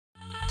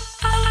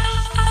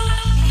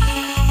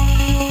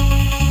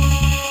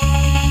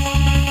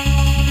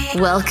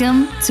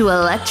Welcome to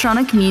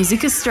Electronic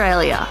Music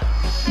Australia,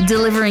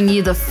 delivering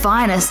you the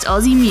finest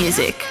Aussie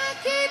music,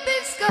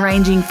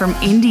 ranging from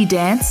indie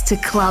dance to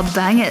club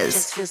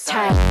bangers,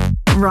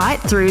 right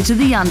through to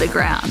the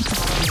underground.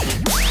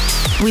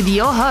 With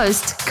your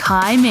host,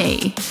 Kai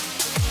Me.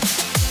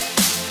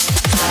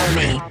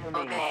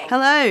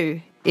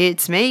 Hello,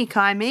 it's me,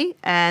 Kai Me,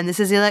 and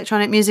this is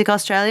Electronic Music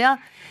Australia.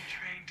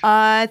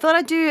 I thought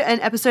I'd do an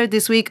episode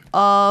this week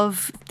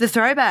of the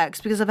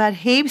throwbacks because I've had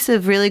heaps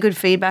of really good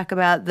feedback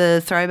about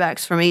the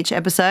throwbacks from each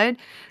episode.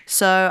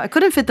 So I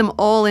couldn't fit them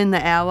all in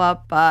the hour,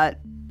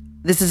 but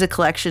this is a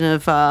collection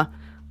of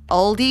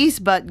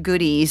oldies but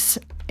goodies.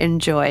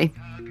 Enjoy.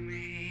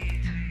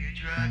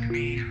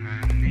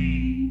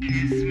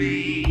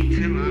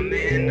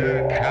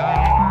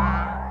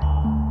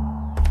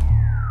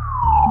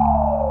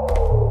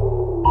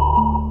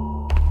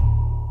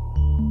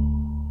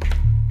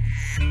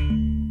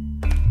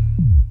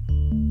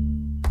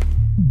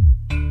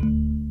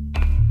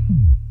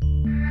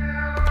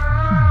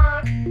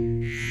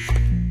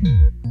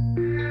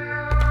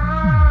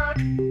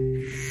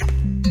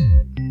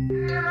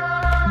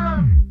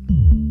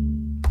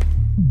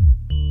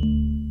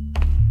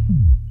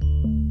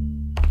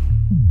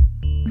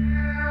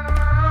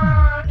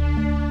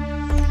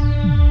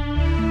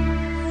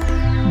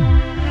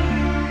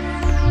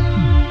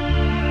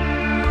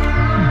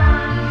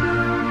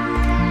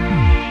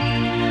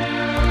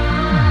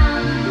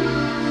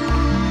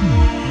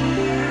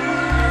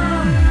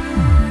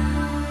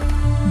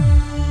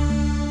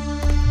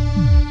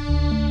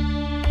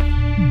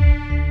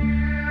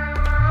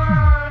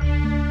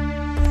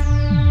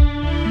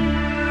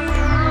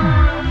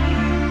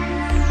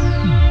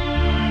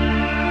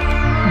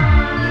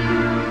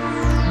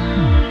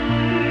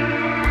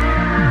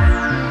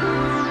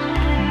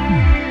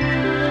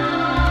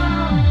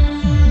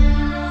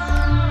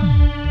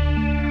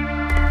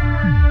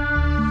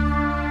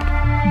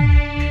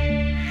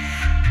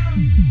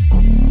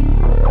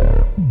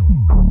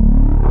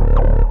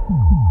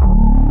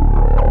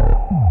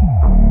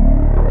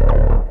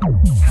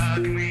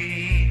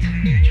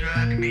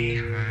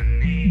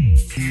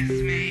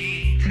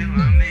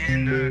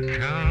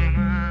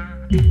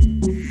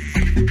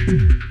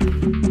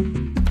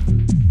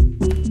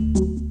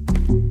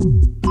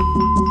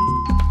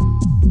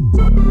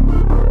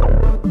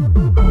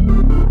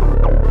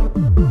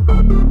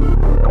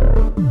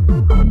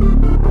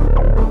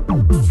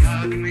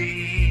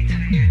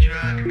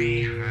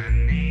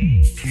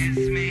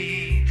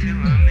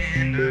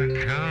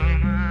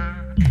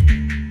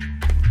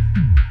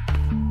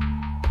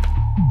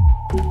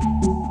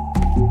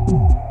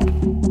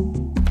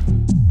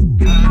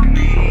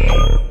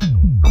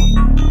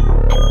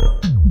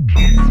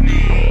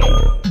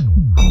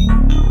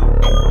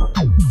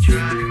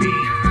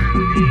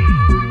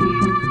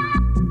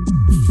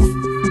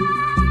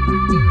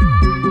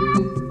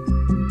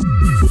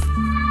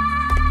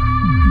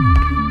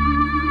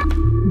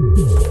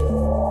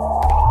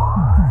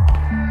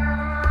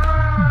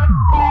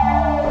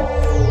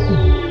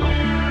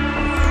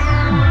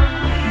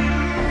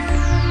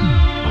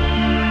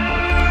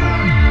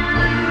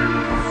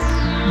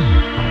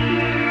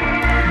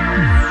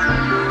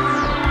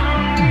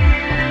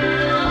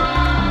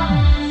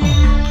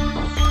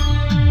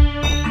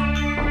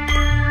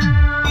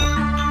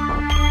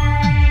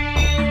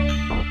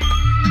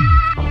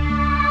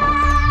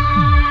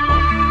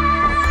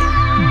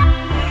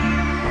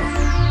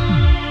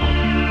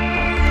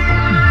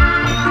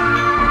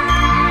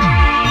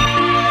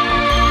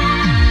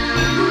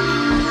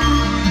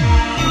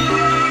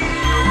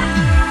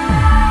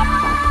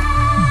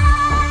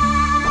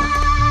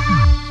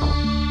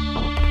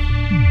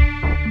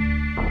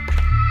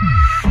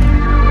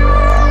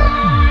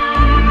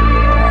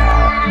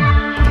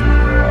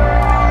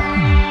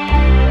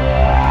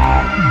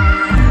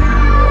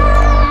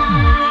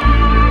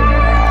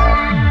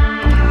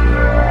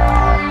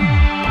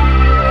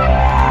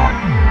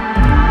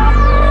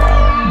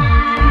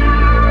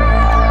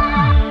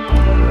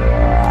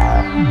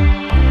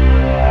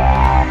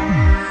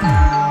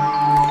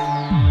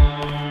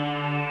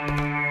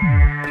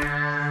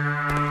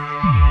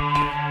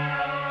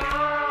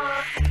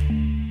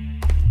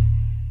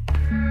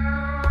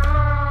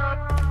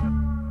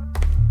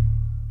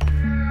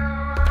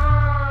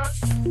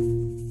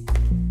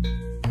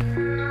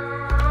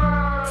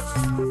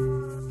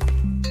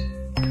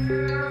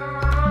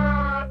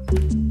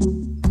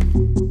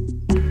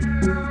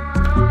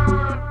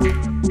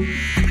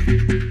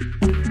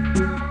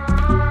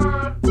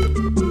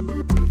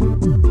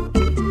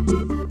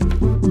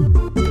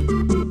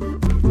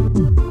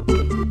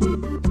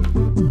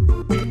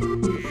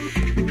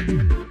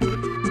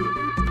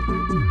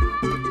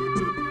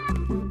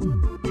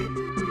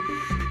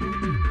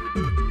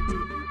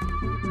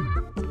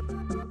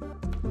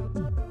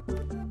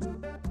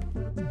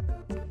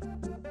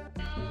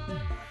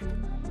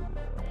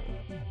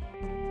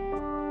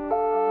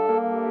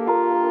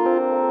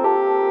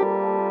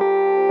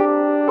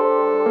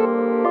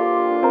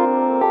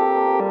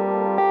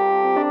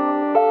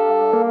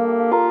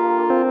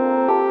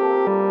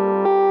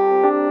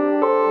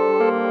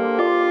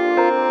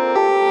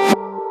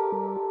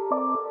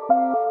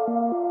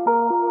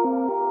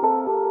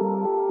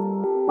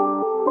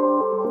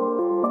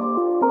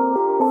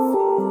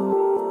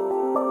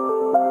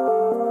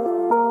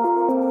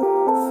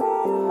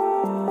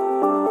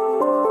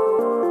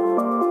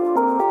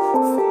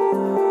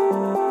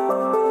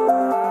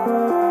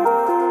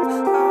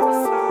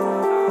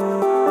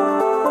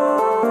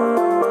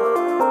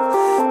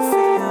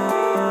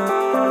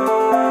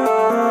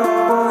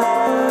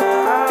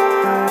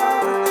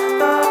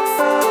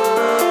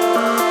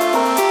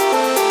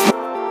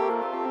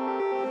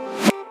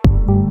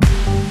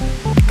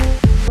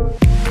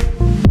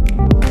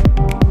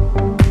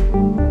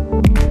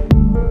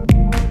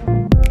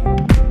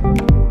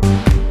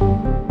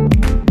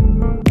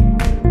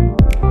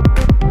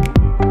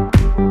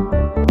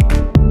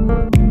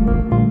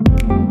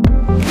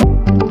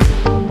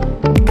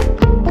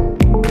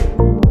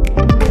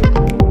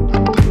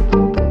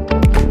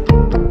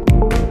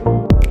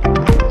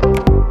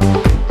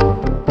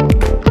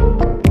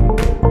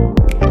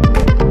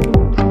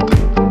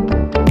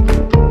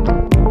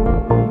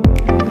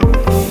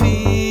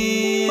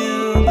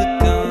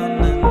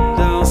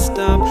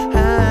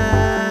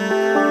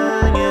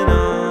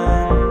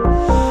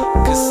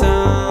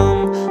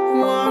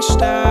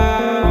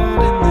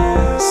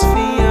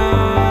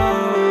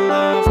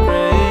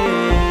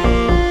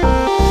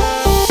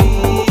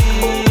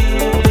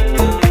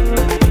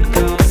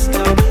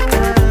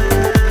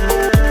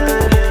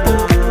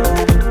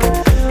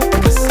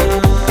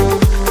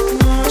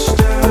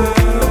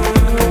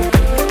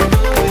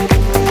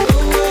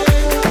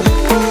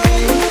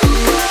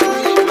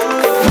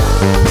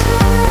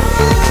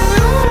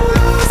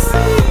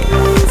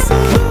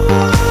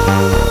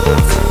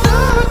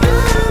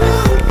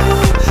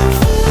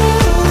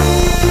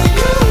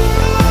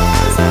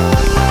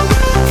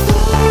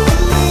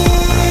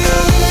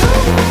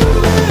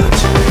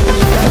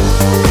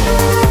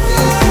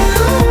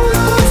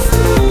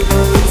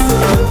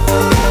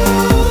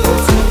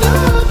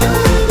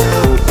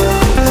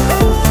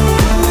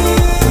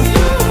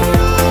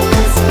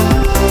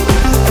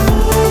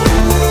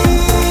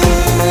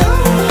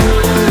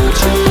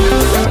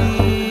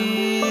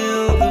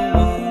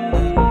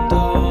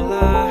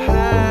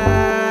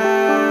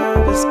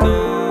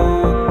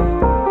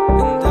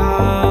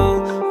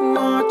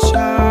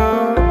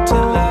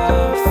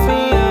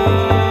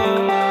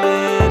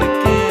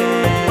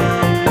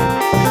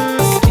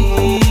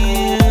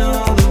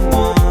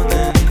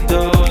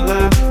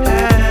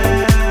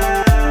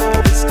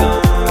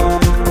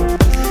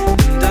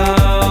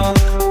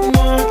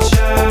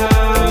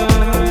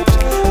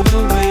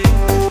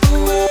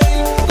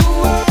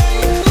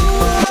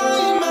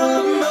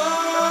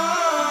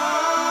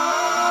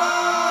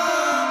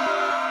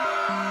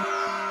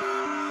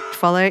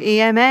 follow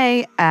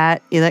EMA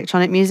at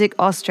Electronic Music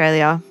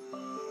Australia.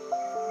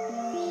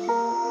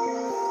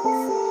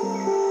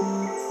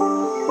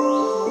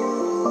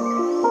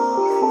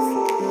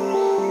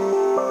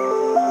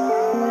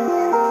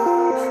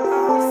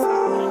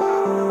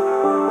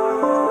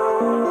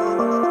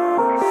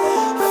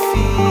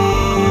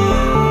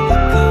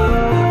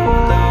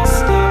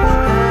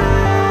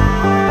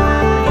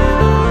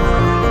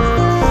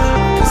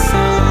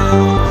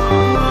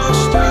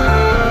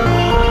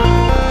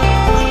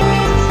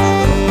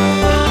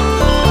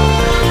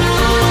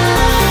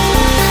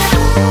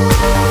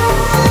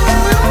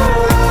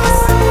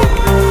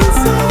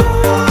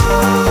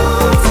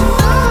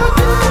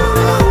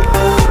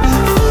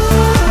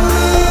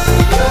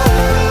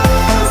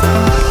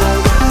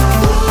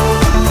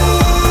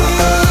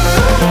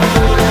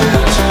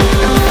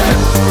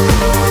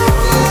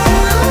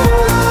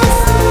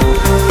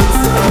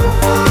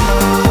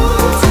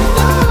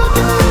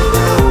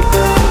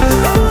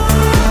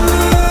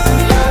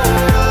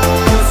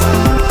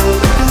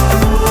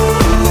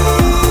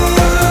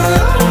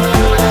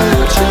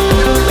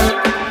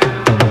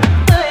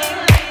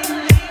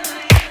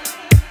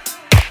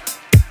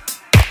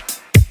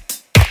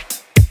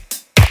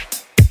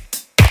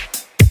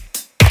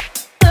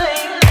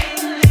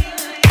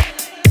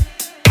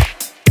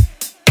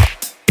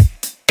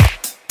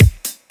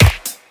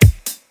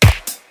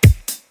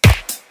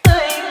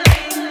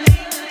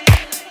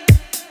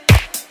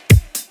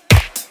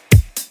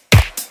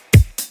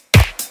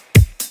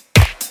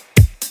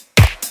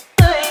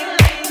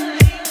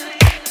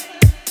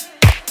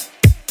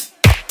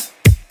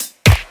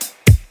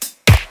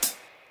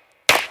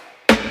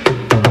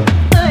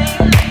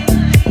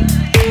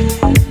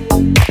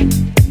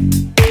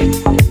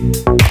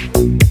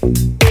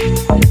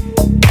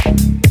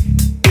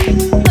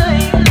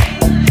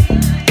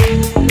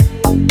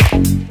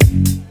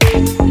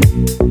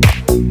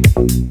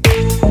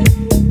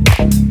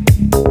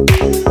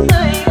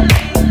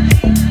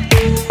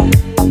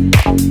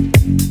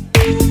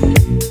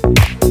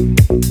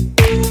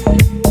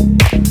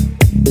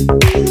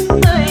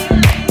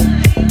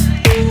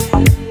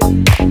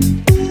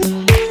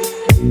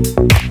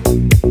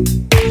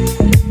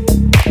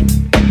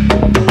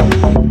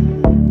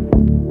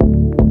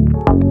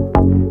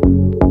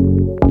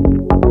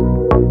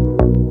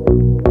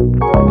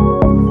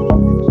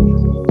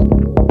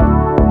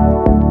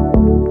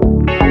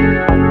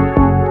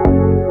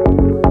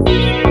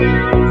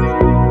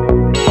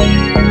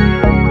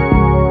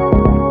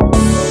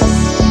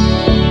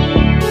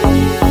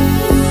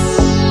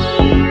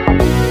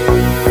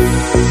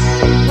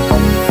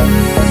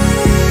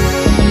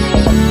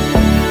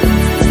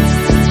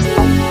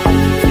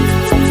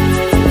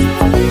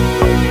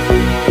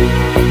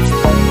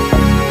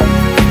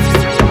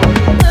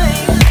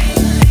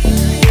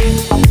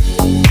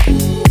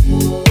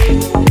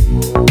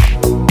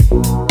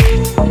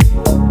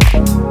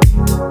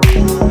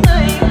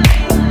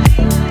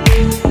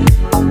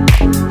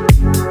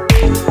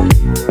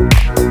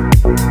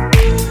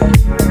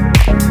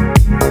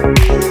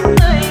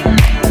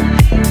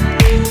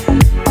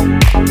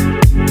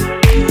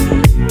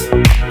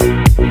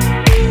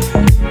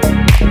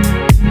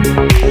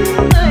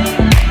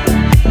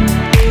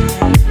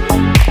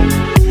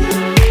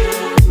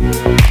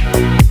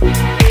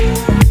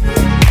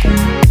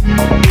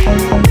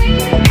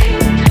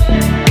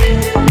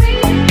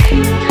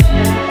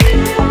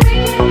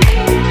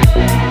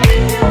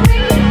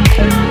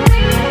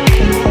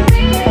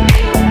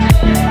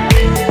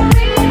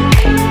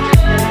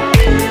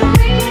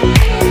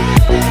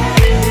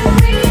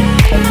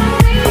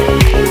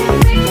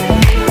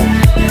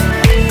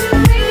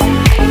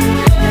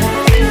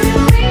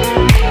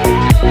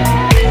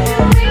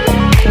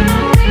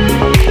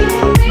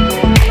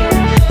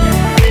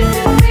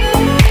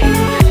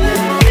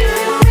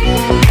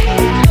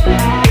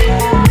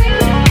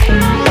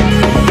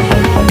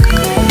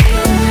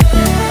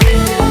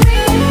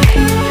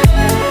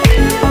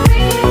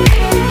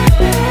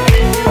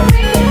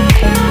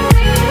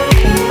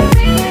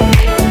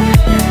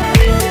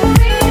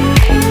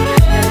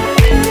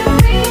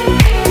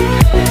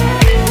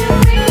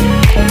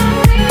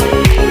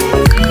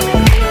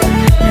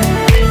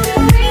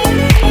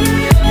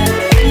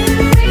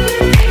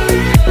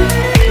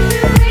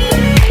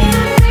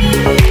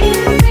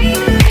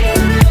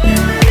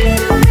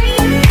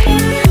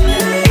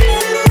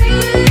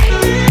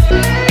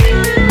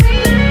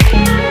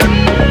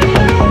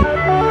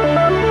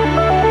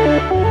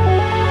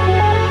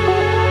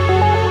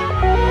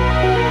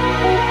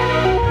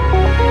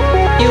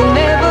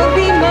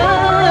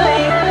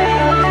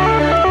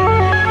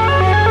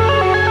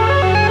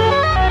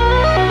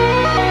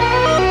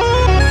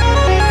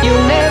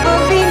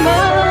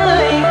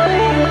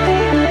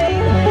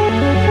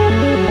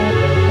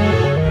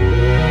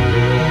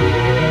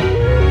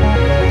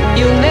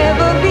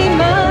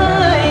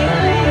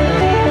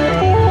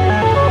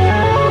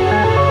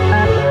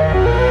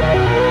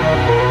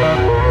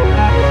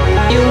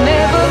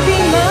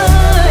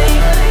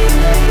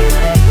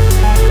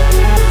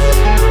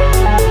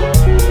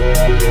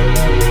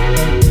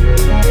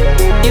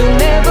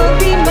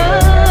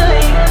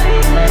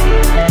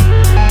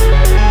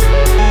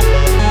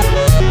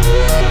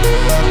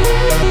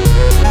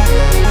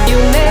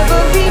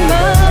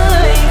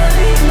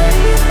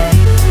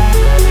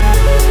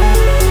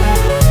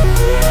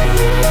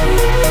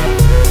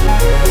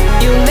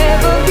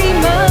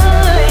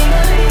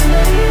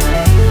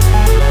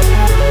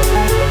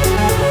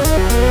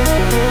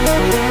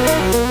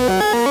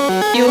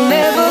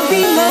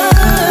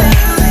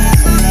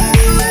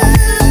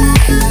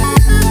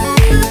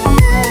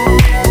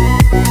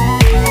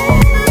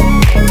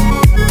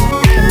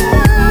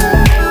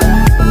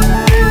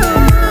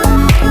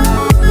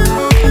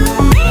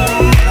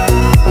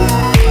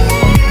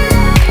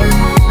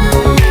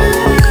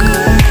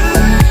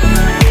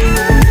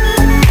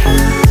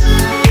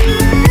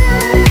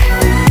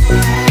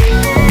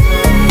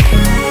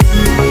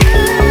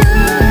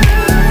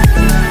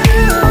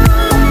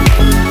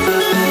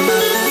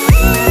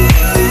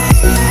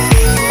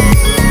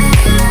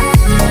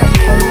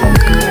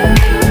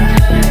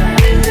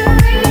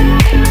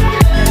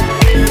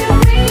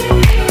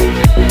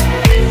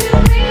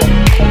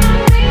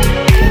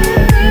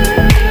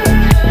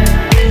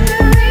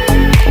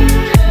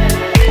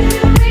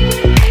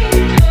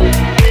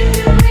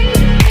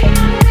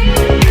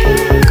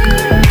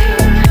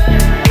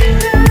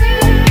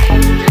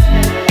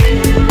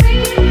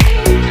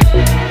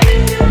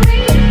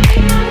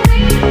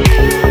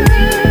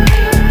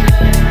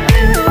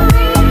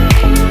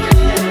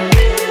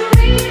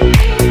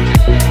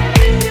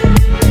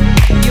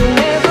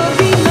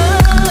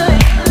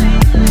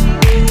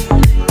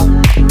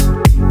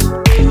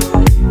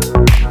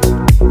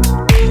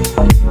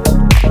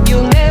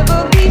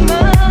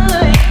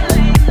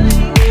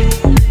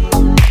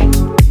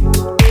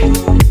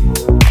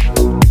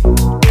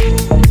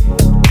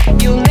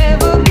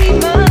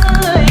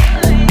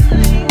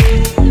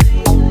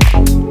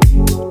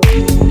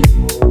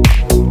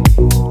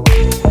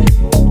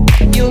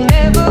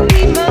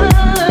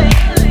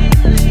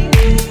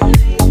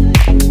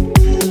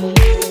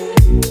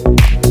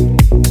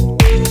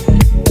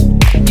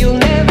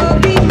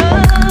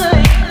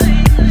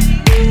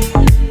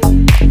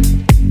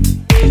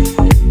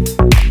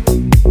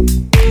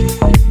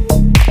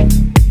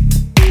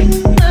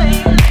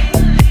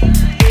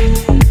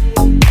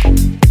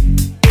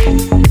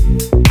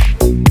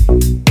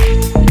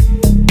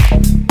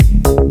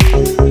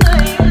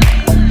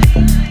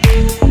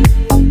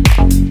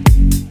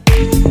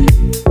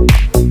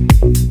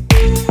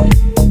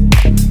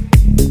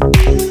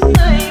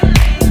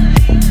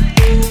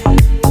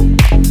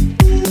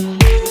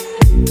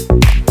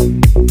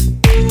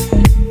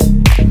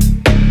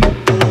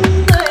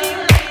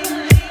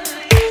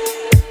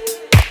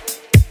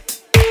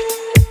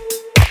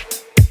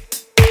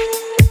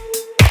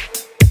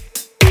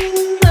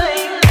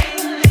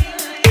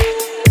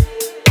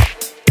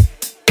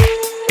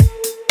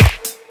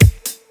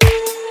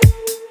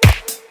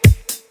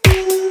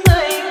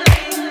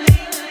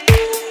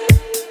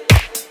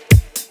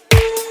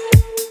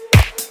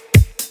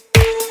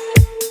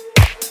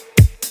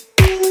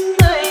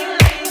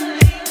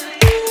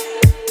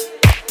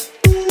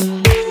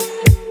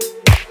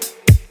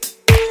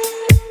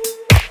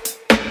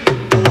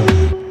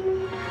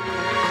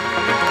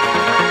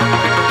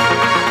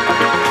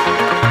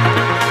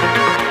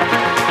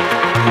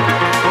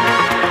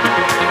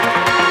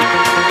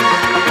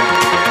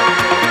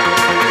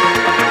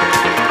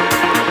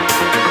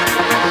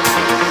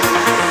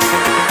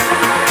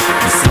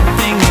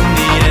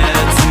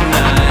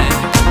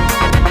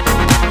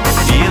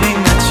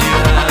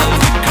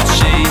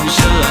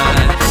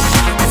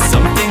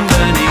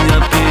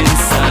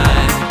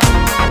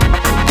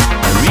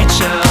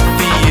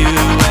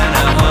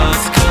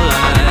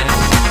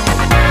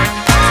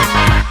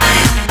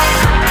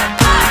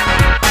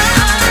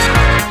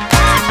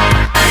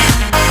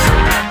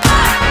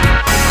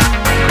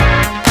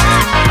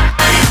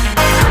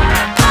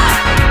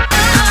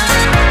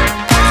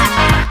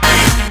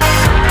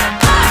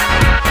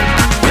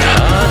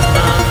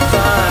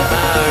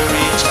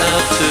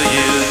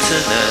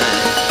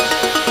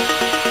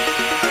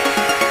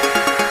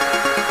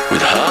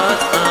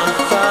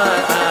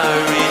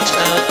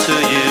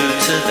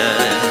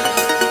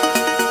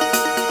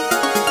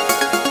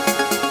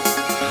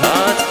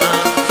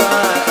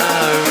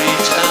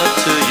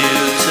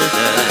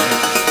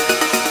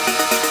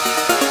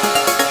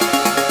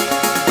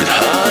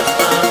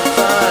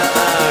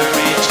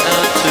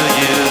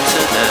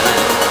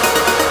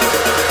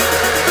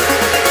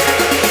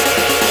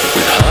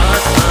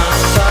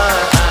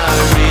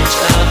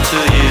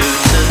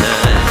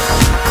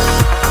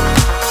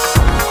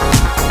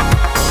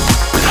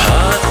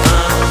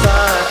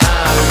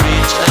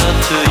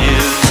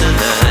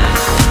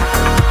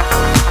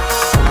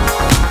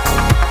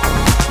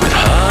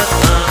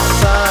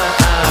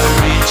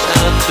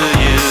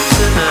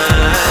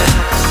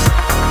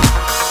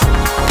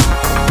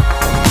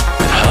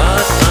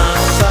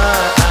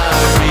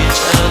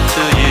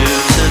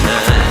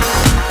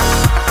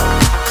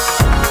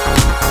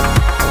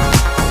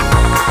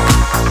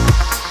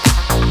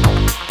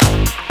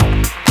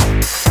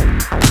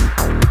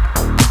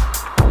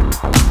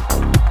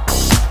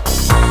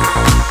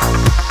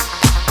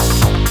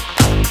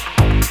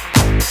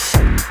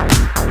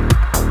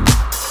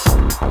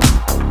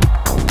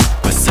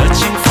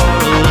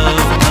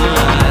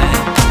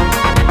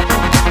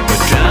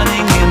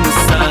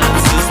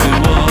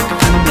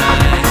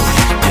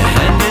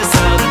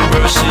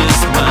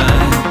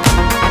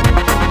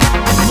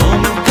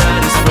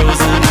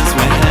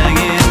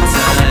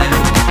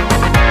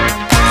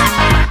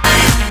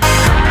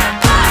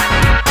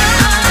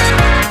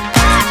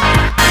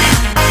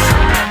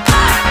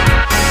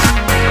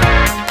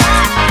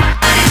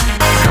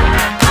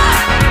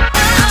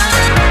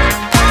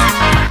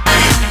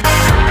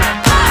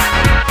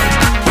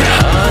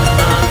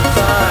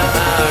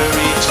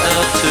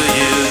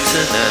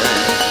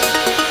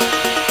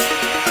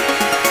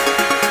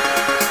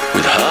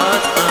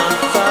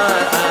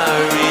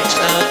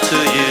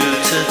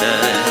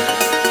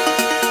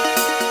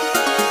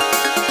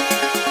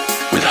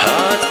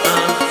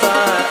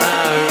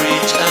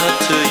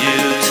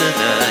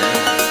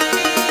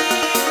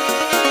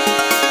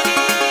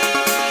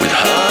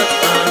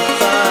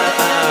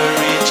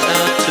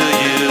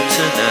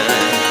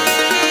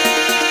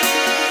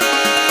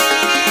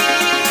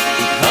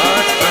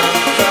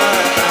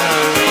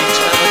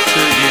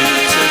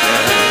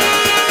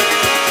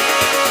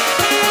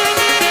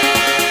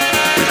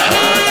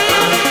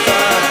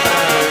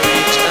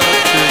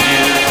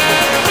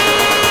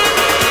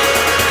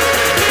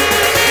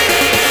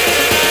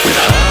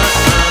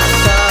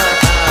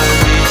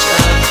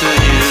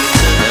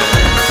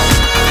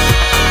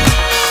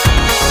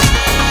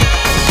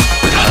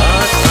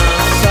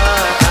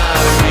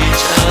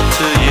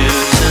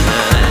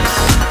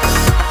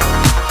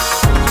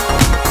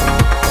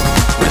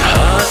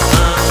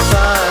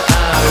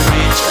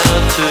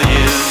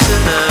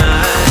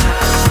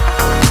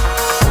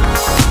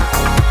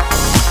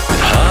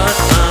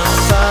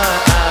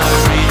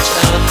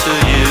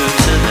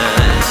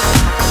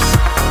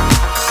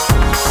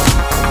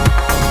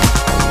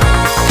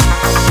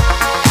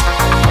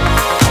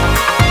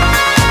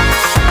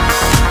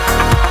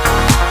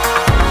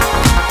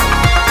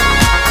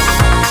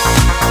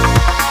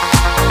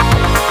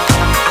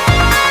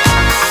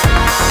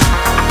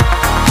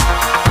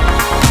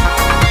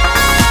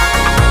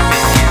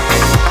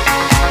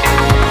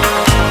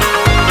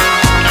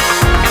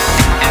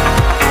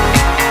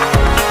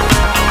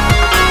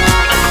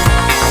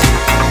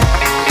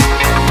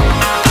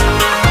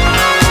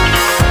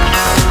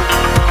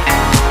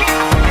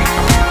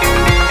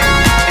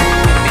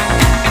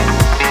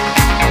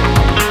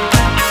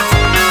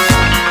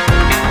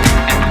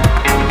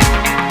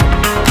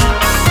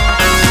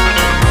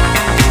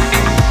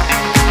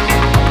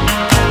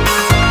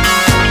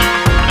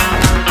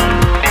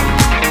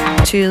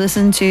 to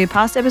listen to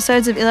past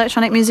episodes of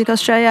Electronic Music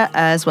Australia,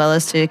 as well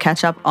as to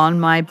catch up on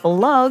my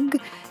blog,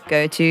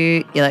 go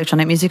to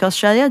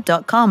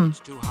electronicmusicaustralia.com.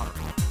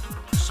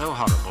 So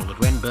horrible that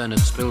when Bernard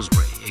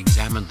Spilsbury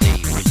examined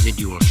the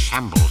residual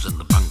shambles in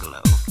the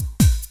bungalow,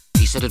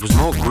 he said it was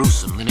more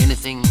gruesome than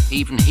anything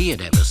even he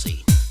had ever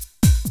seen.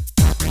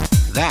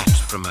 That,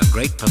 from a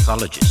great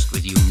pathologist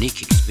with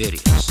unique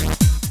experience,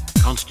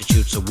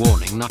 constitutes a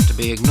warning not to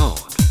be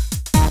ignored.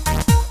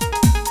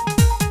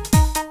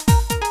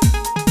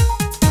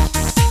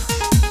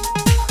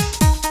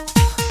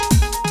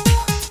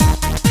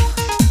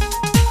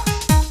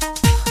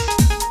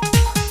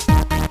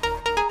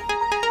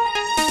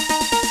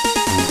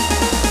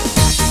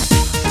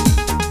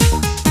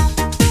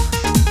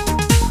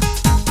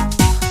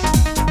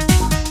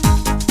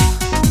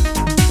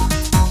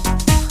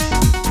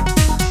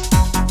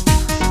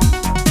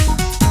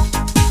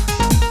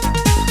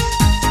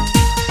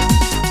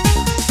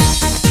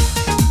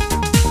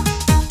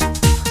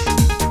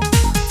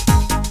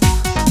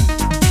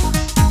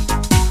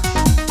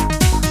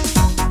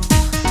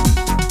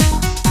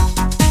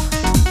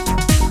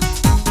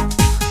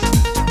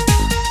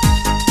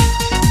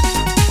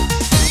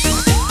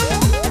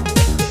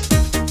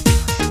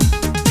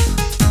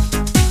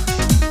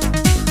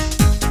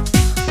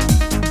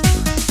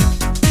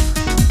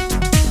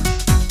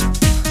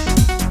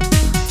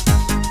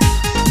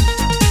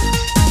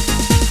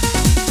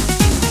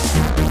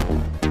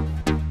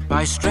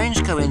 By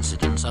strange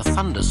coincidence, a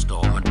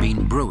thunderstorm had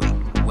been brewing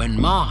when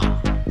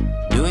Maha,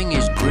 doing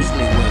his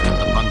grisly work at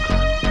the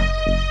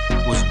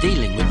bungalow, was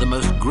dealing with the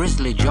most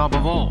grisly job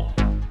of all,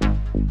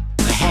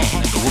 the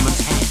head of the woman's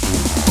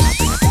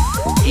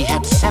head. He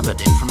had severed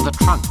it from the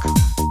trunk,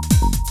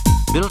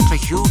 built a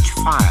huge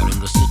fire in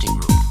the sitting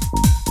room,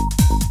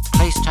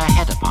 placed her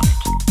head upon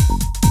it.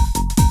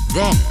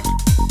 Then,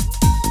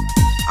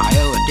 I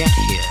owe a debt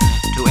here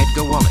to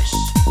Edgar Wallace,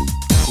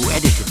 who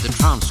edited the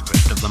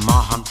transcript of the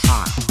Mahan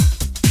trial.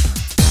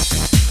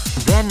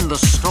 Then the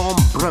storm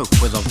broke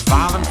with a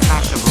violent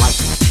flash of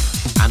lightning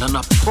and an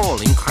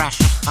appalling crash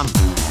of thunder.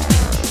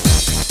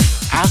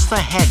 As the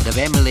head of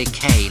Emily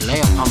Kay lay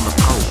upon the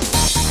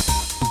coals,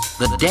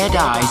 the dead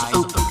eyes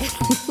opened,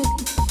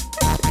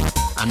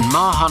 and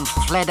Mahan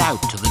fled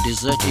out to the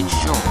deserted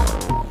shore.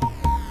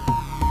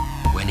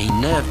 When he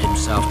nerved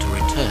himself to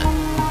return,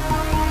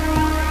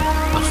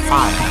 the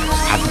fire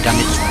had done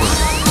its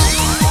work.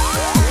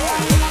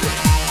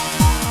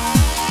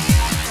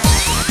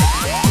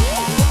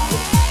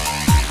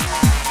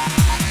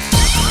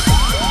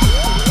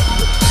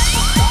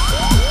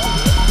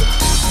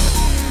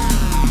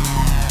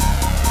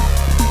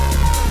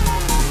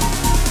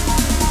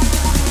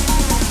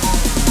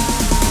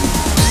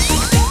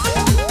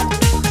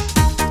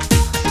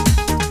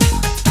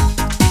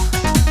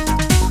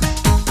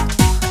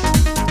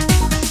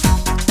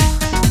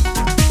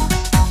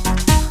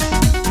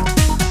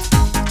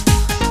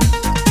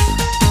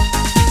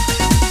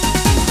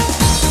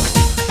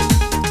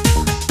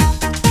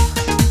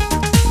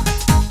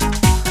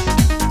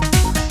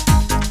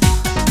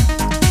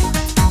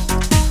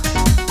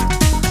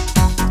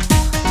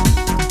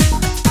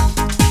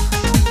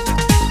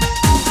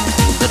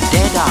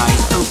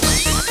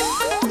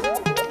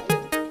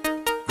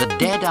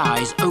 dead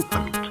eyes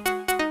opened.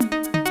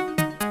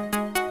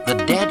 The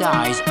dead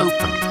eyes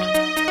opened.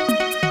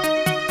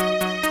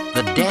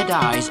 The dead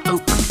eyes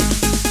opened.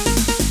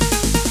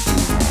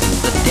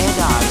 The dead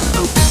eyes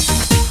opened.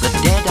 The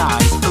dead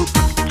eyes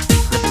opened.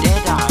 The dead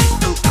eyes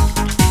opened.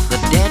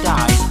 The dead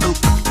eyes opened. The dead eyes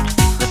opened.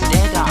 The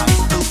dead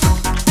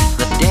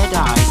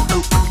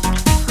eyes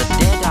opened.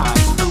 The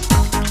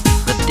dead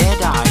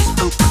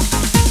eyes opened. The dead eyes opened. The dead eyes opened. The dead eyes opened. The dead eyes opened.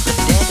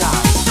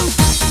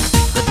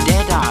 The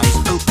dead eyes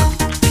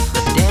opened.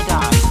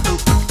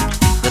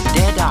 The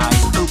dead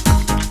eyes opened.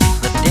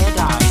 The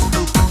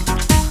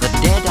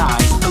dead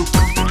eyes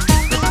opened.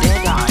 The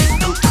dead eyes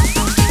opened.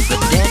 The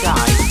dead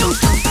eyes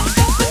opened.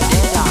 The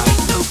dead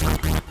eyes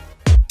opened.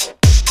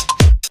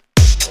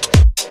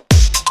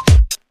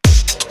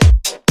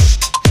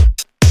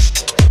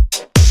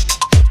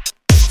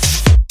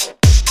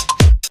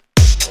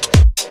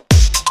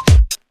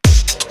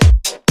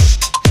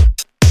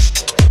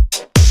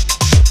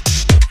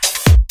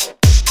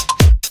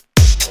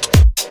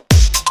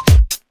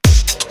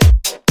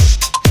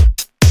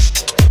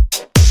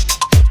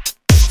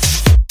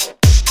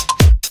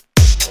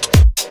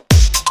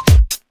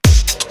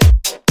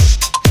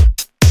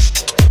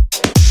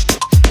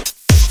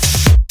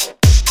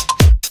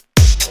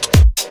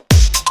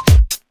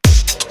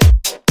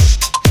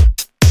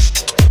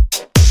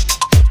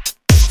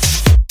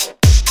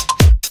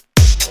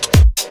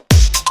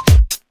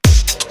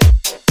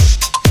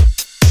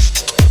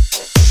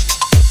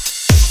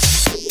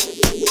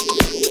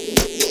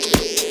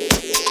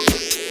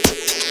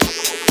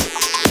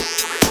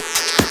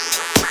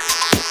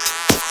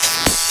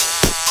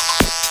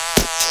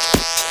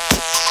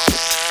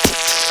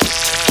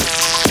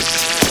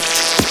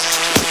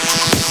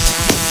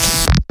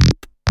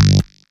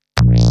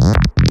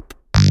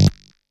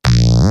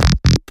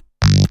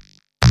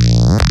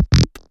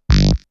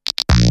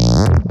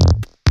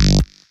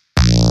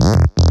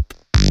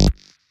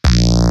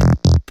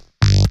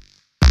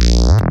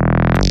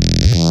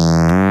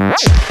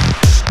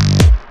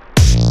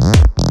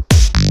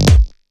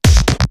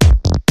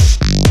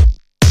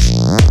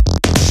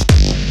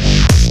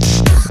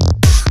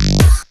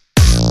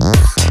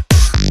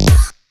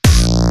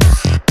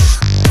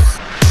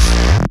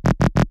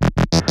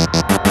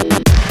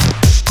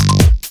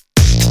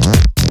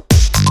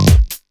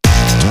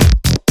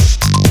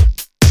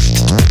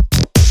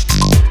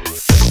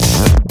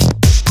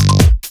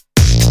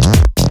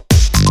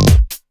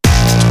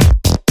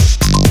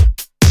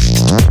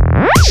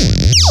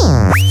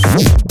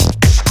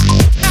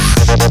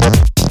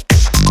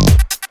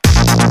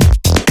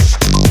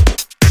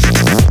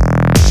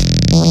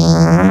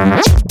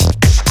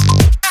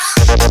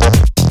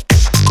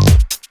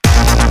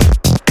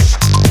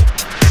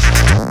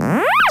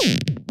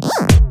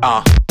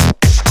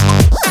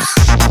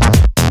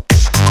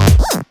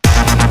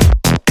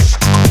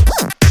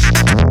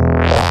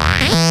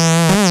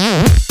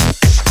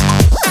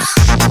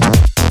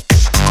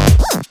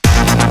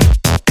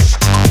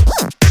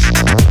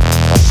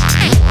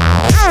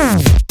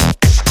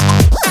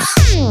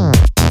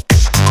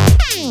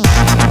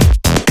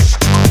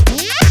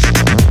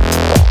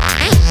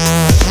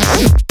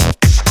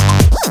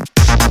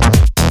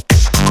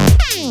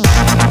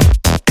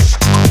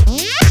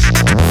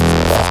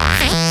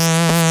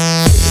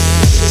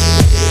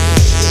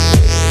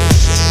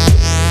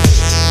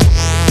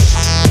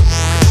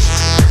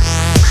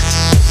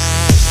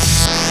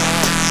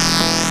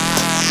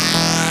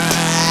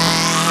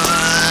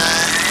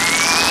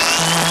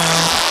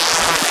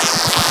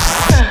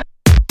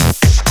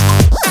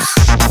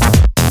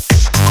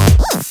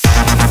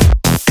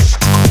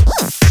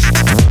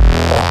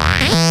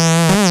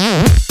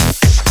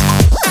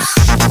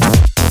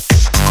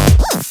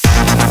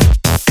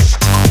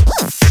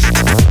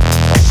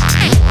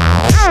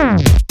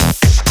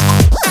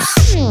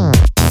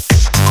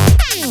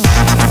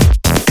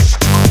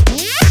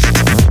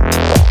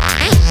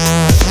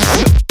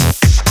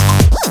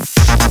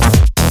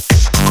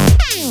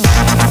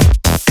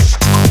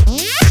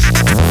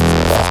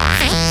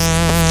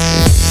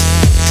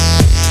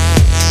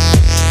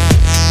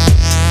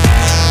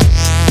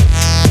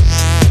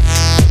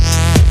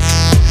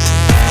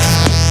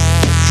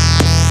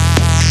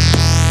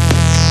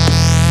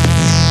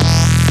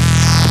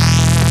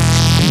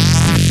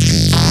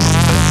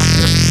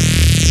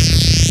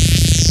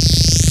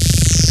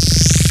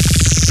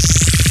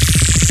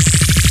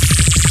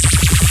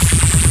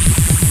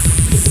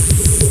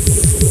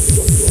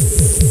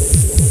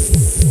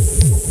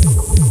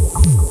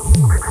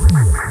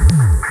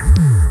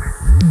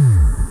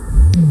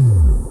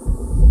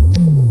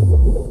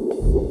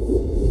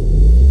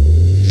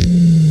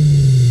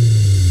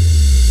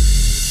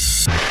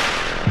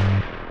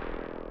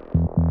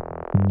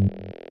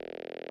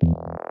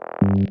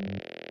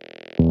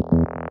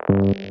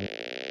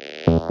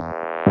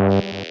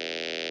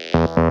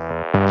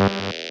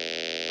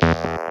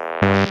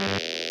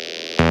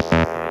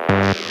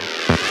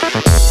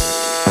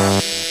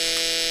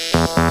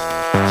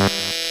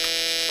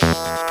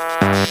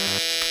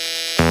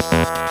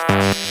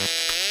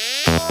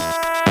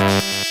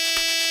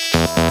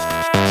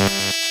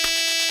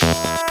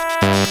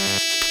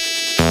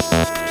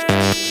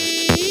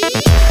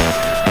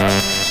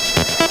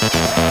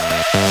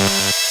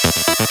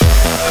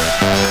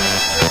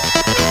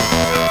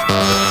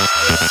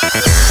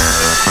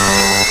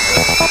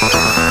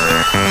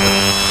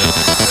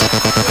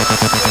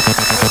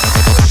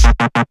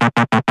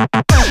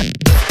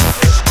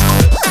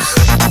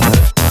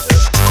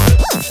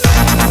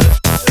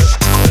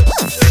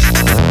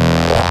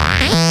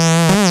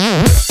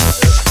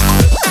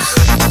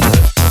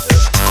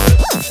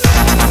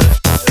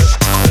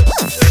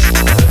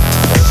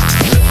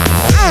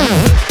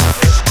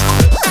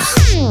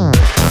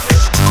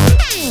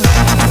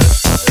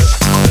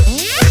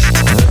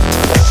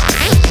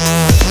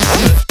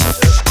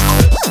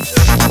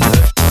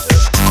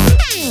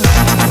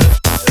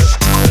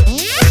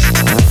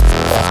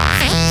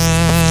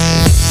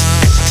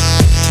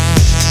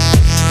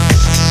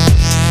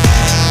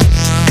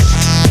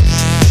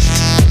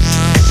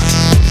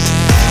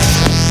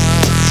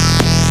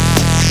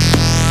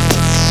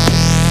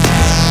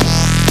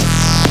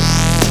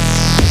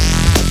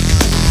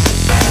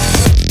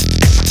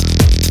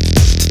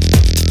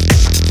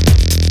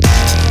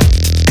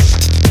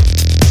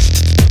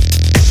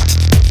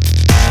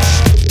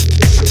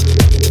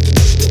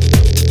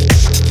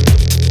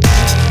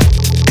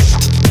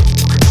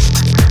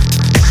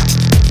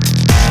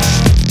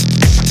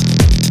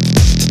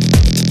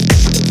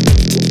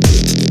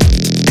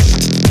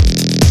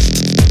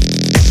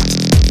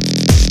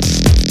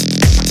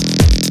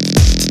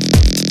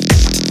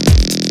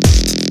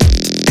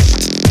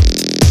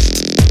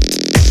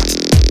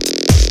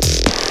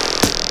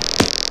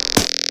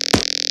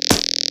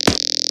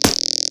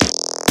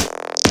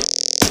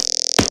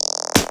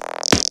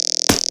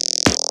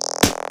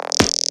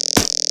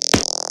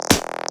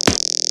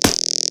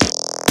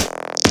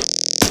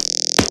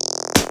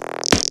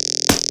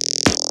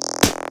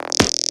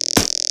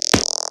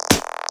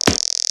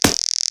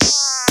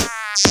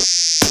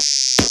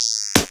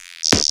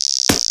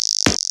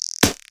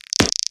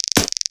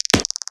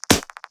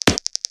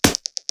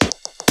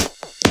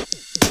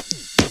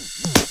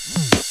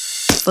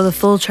 For the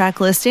full track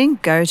listing,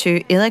 go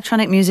to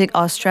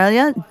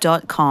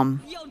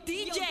electronicmusicaustralia.com. Yo,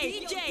 DJ,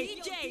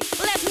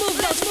 let's move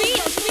those feet.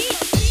 On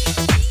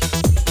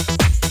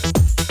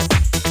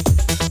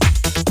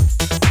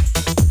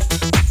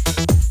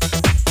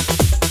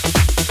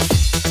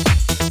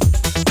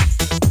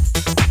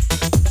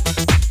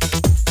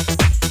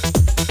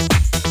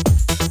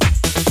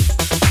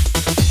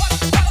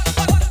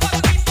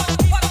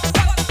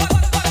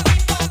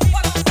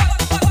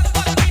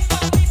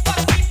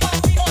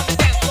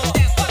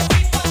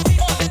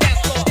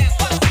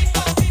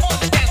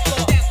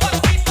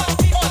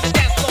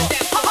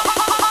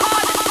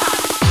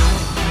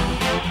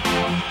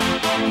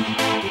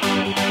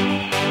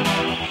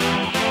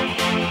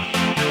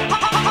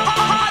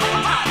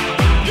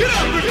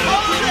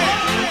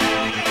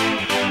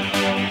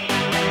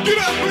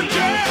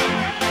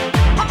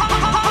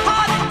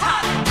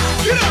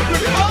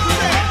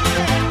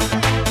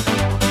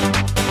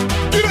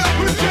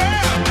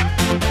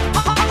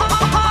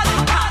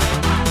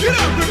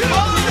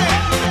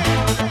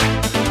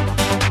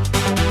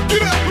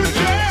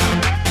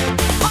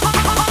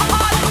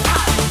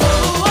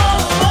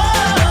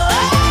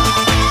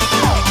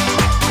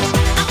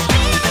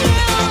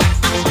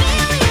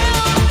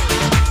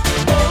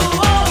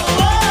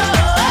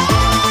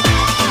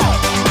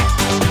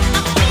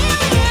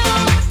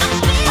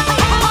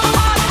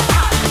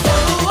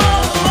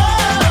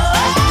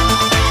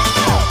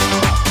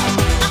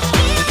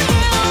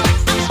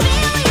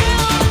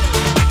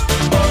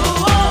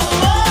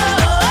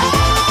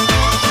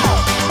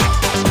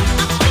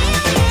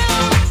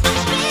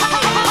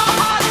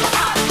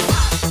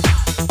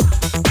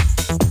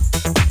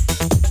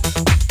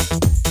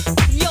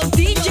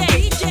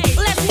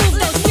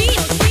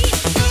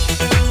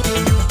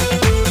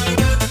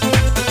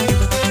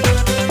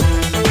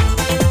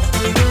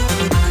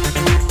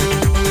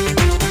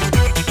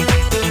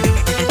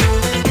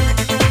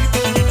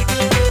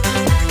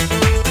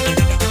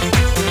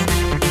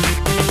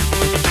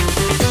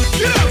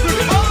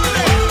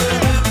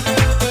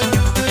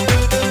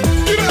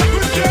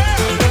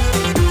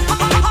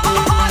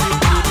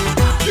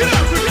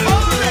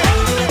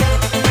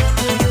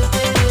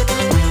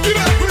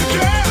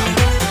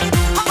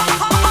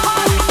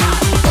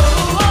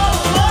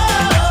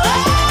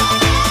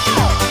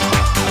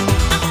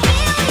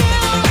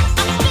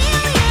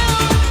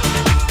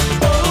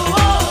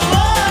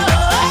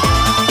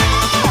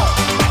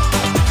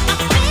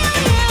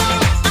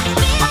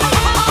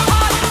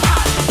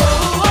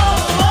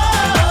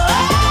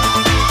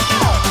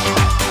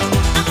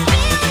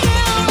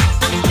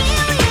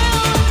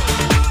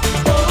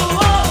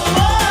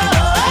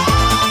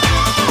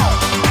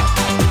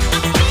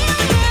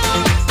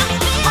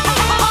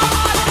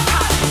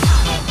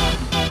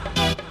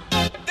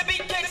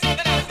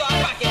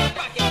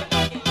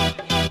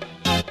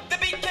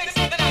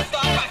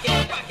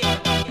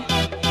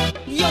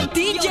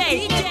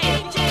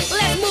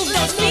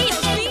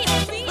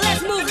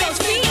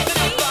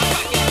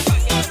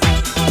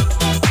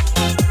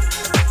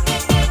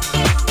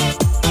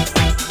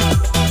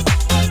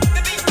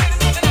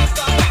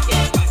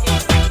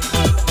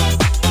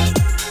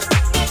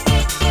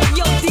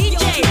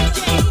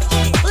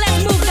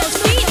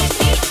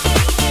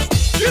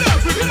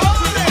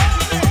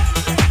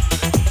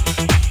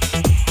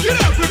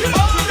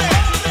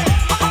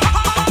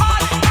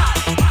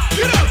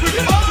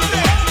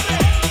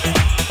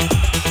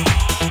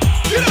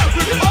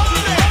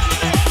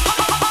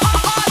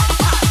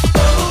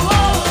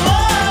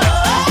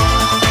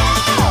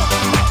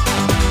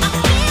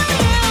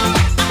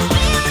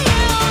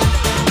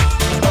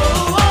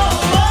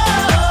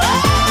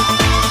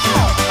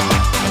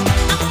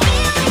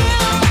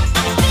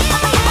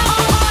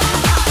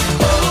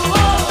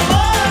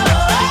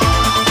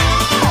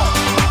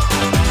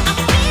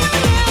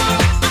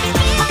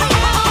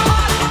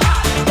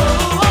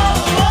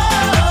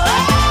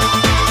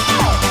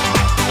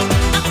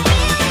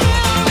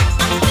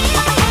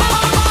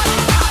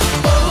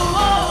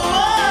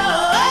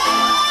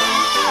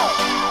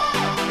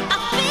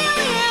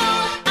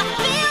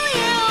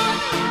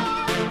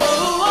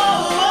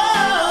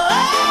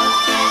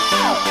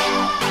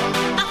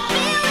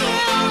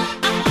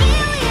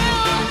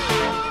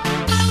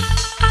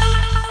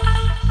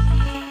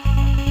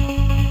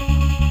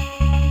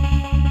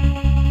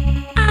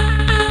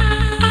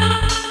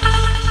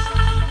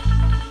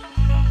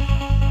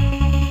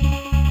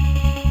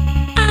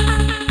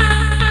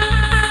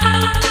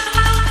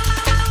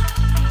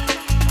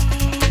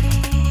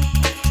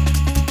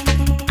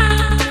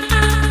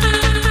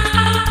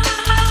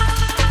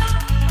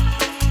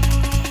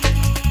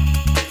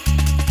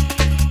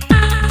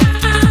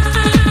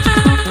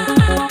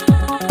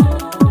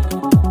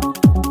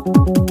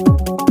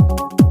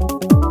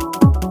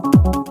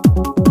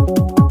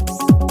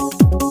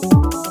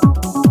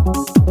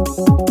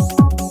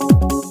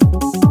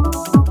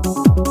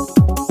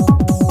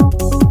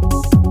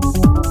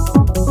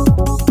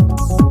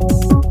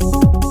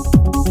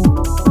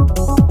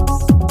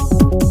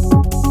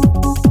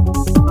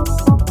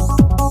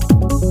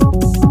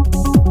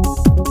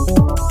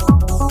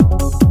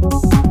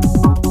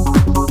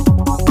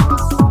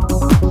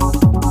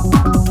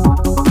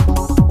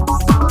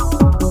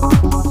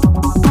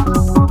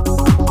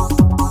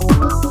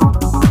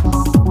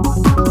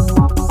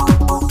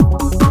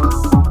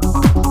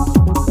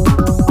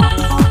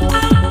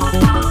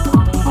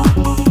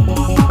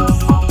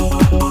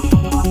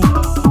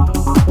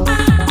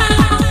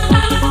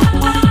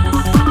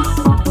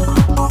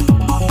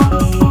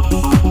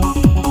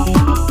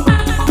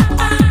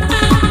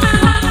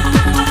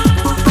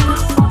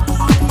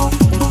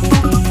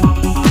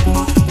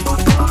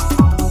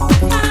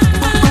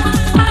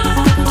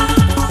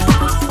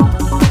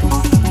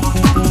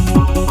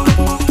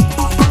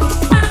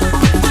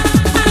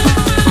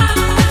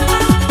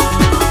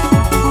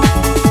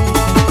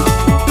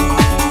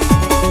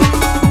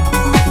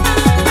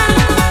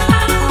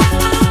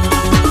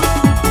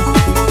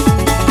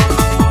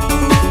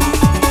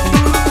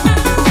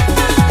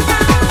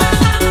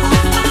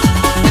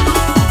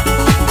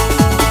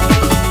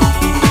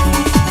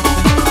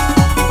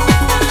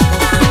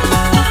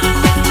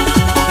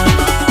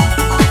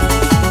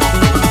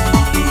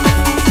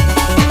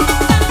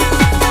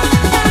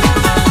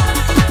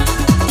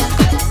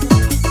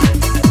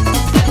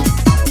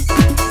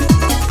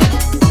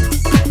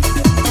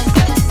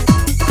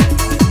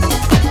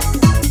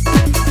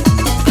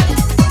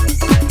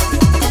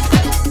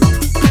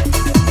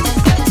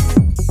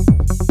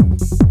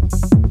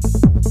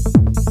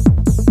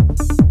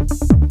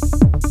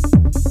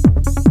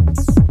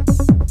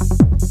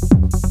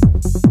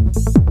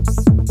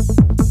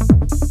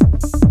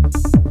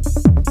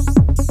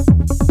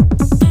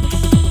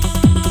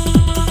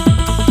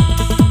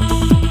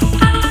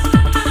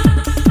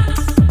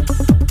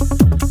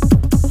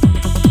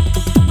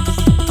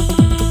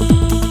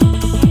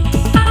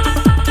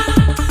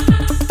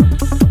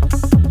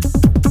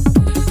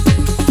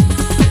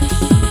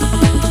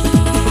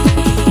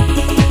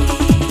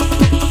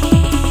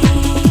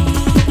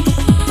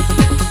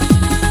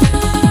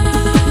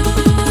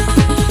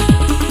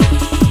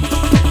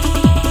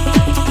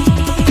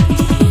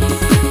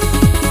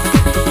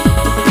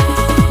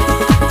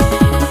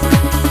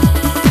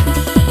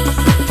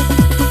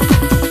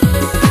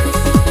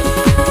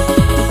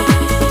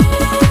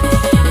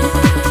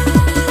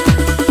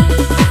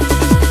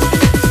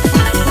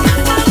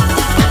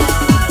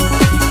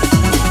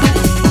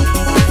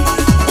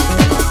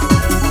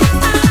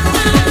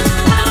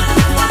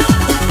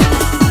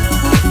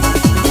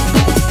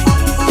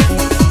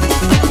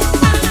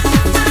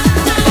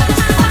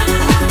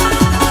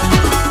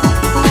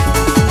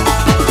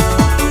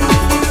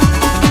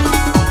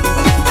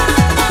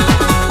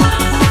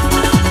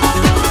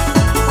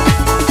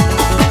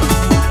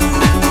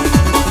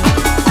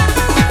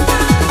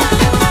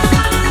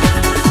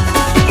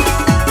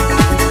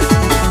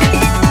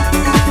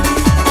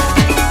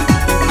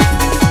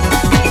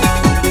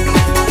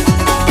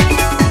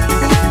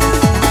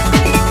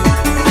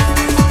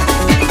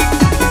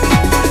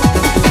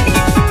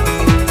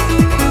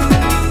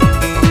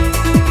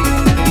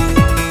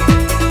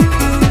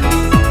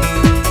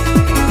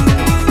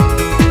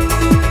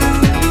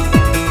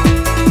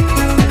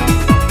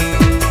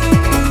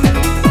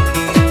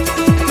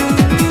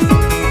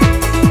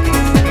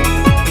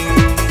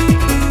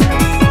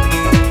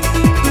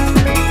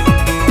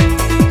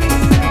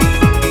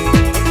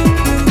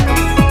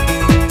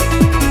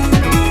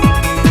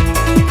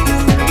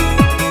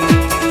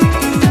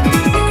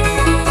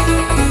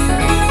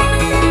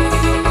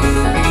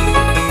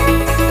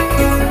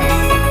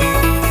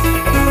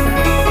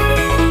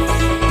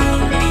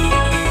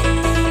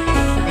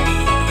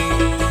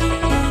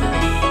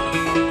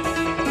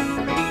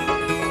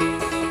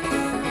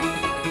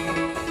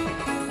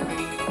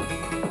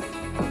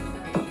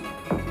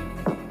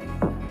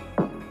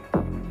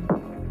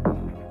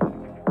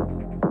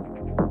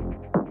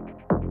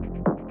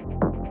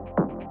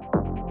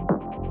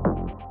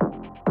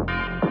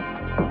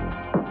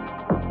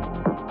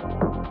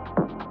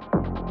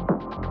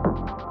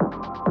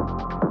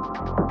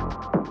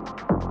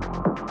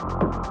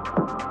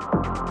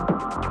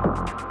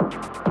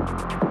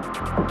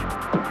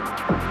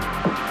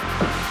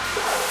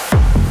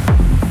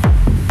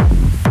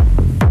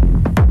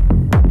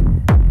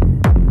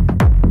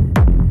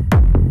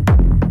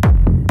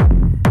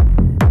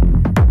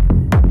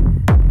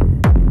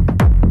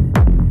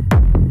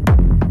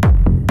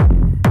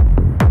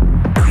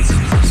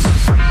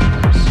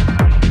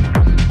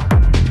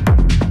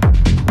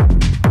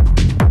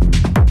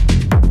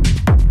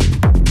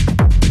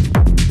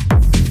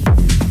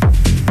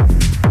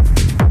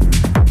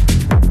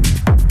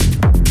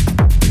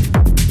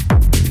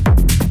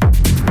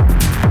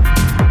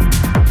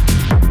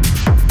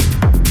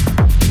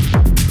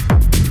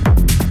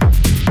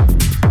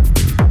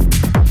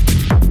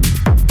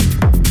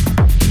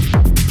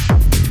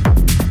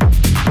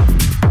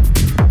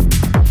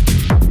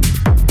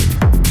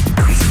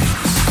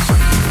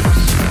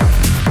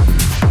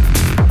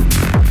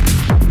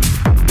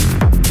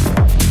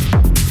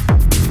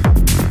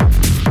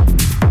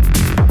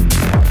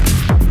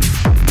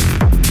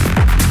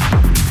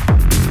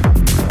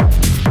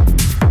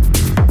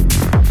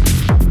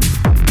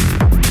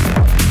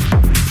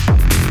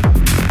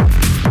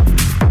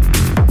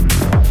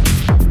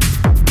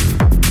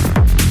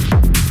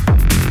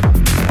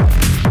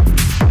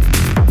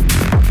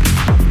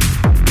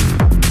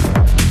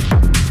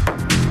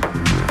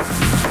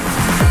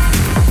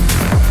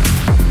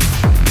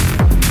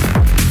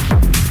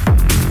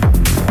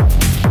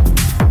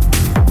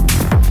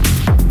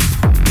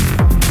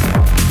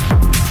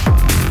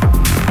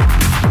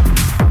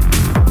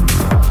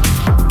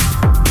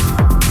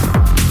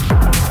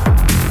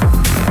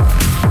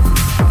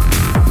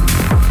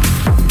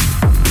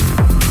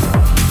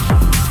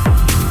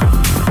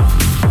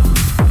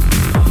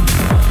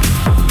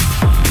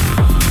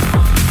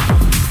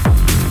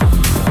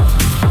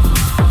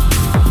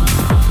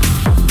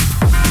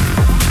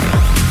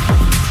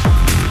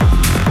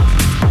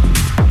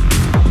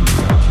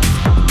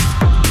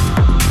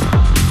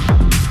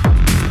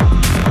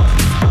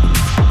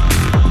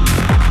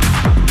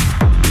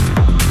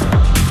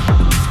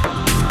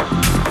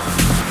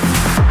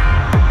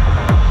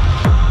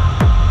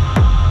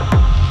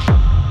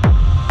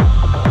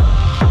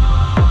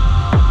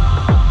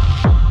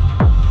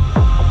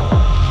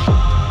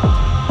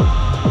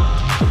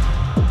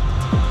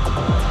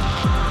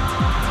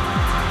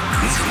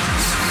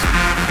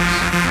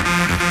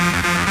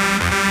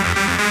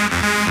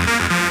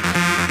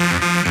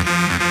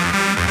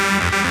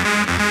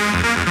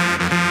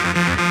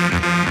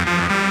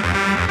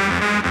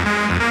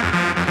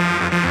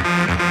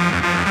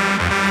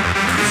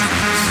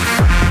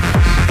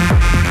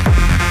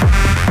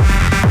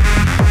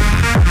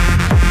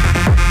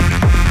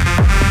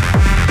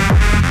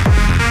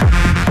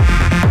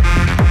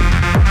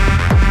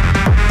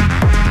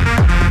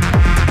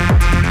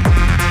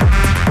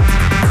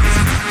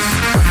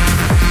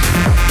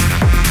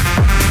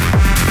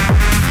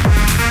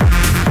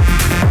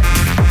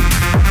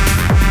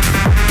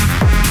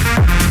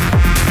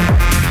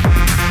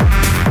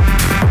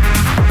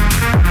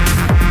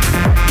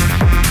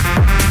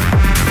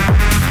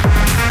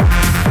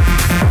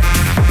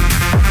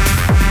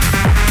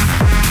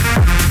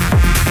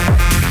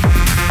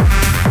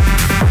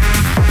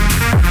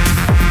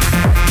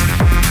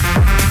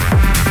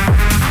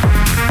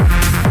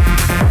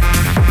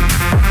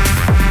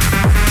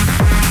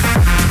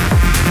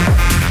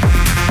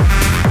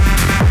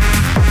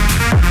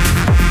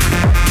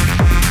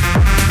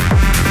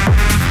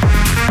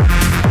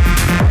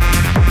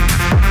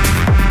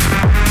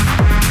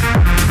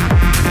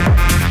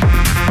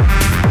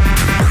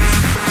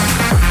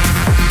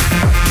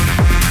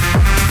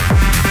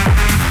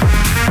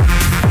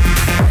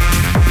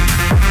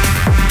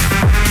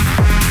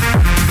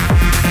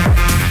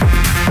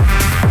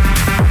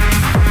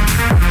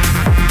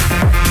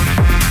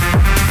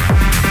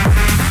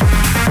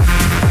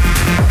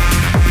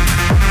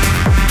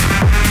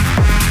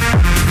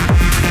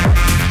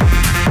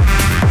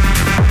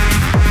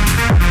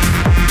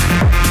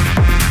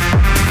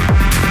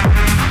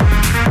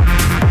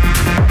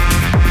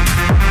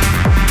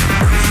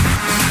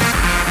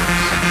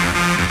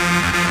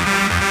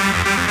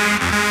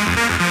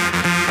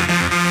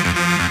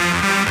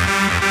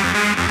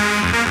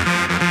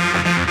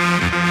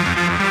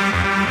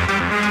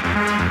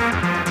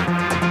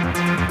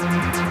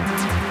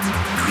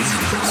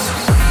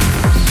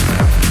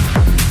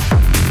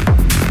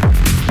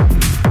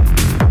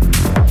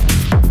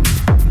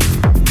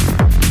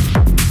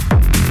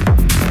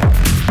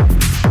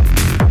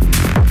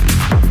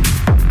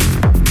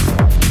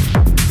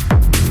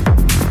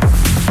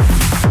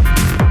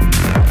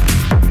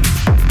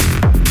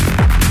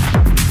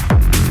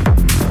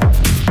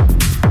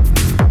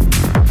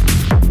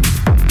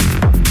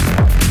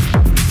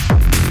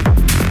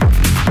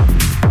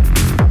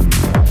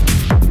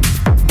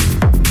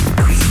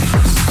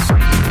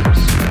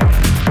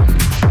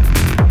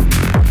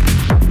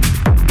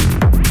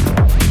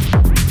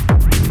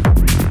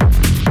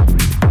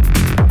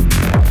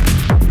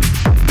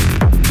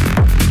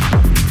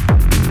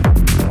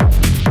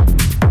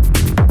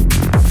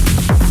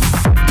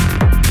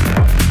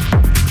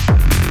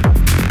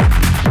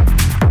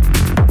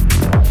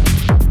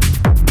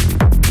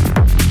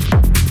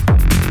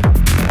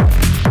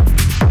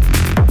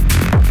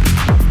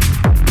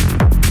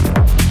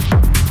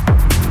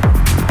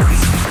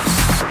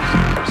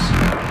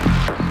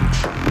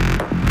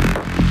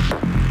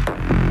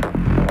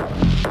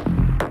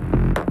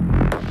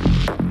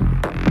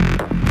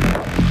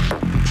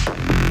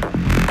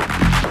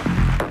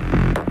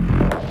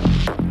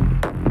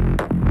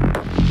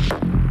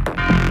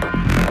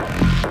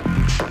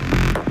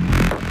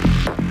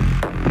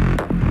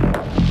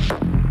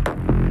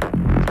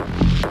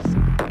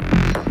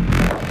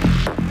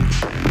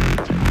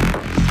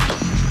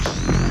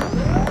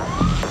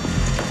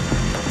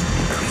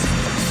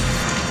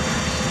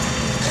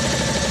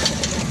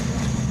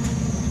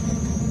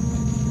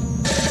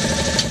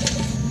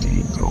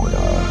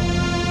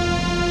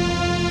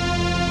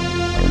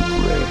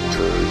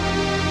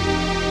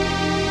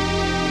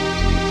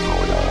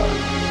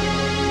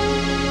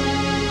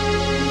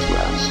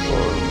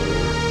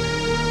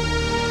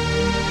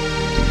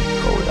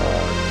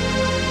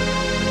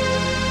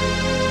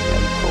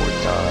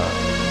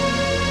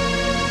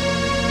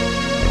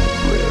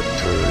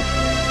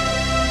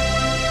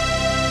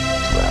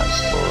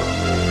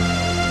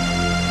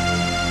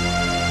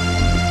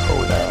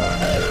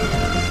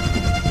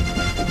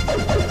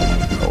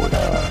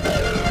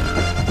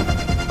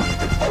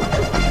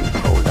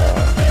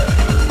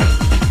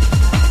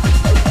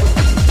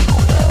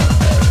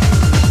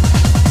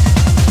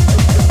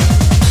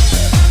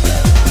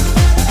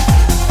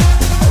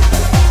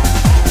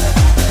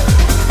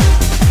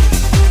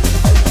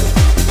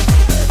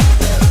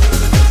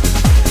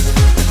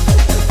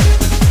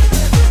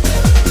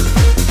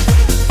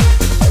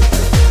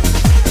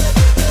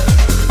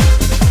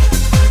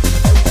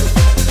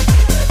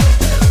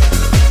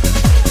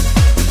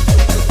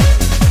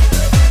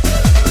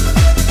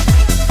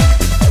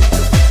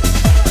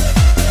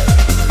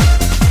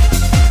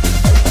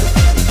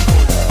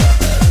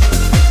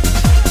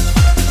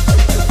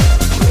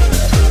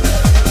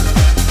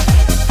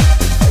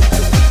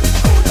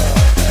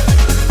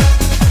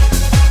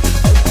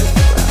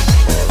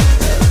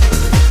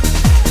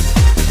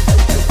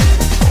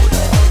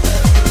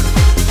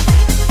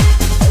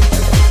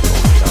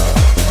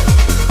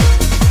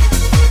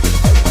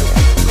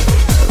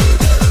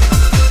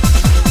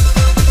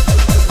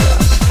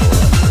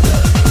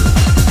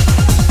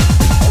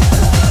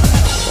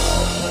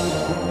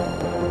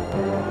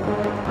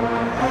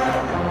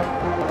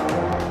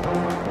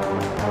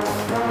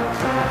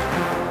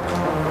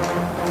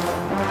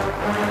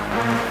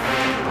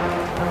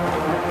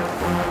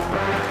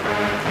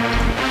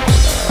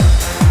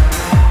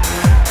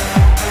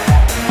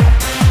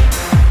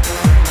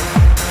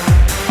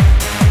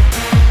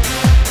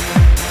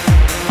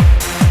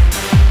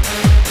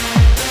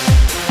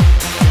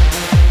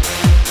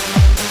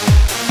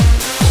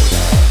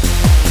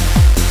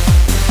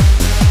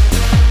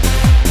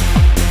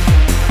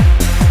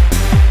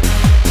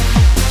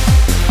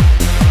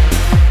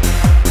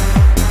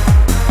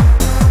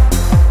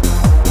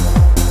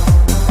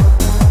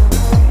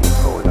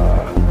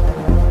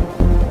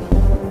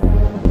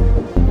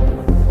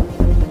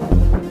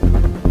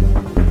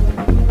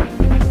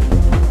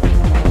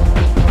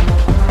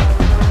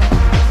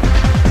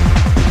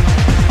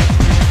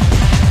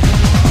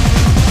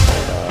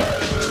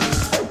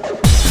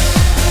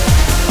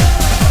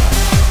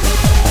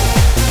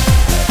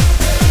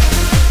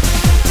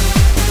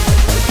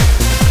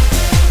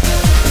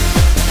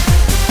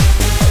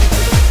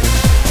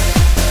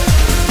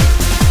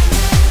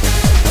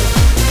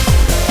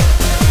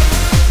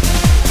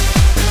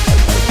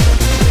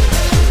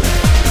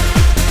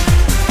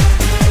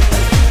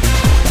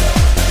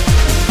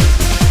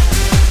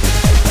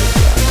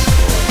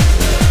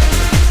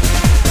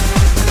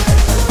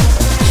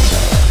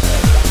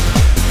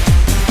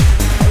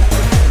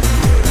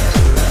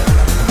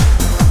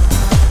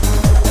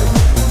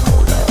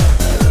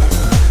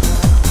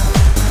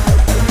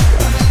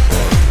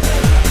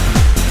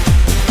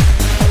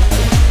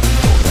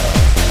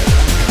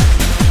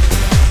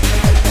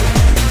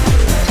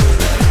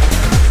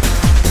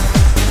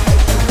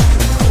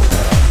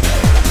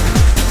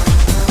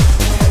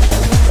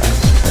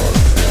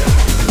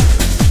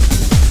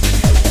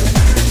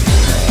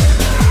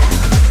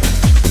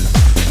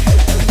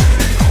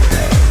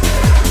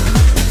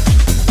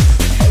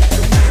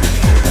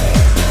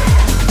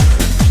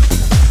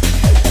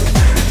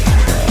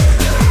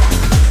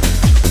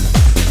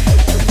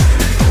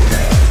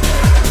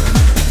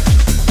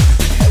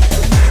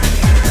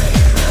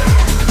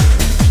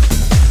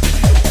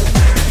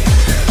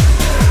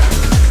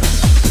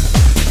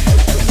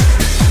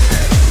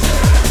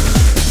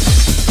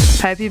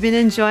hope you've been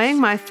enjoying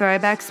my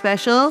throwback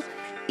special.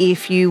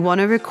 If you want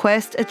to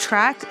request a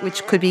track,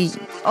 which could be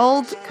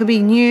old, could be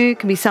new,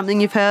 could be something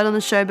you've heard on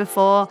the show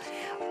before,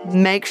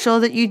 make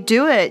sure that you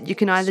do it. You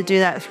can either do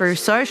that through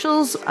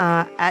socials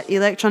at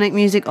Electronic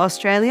Music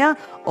Australia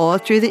or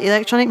through the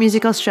Electronic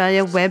Music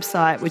Australia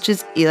website, which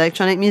is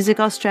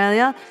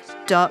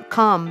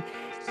electronicmusicaustralia.com.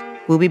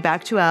 We'll be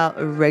back to our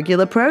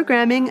regular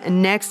programming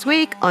next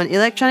week on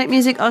Electronic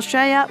Music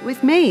Australia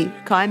with me,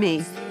 Kai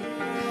Mi.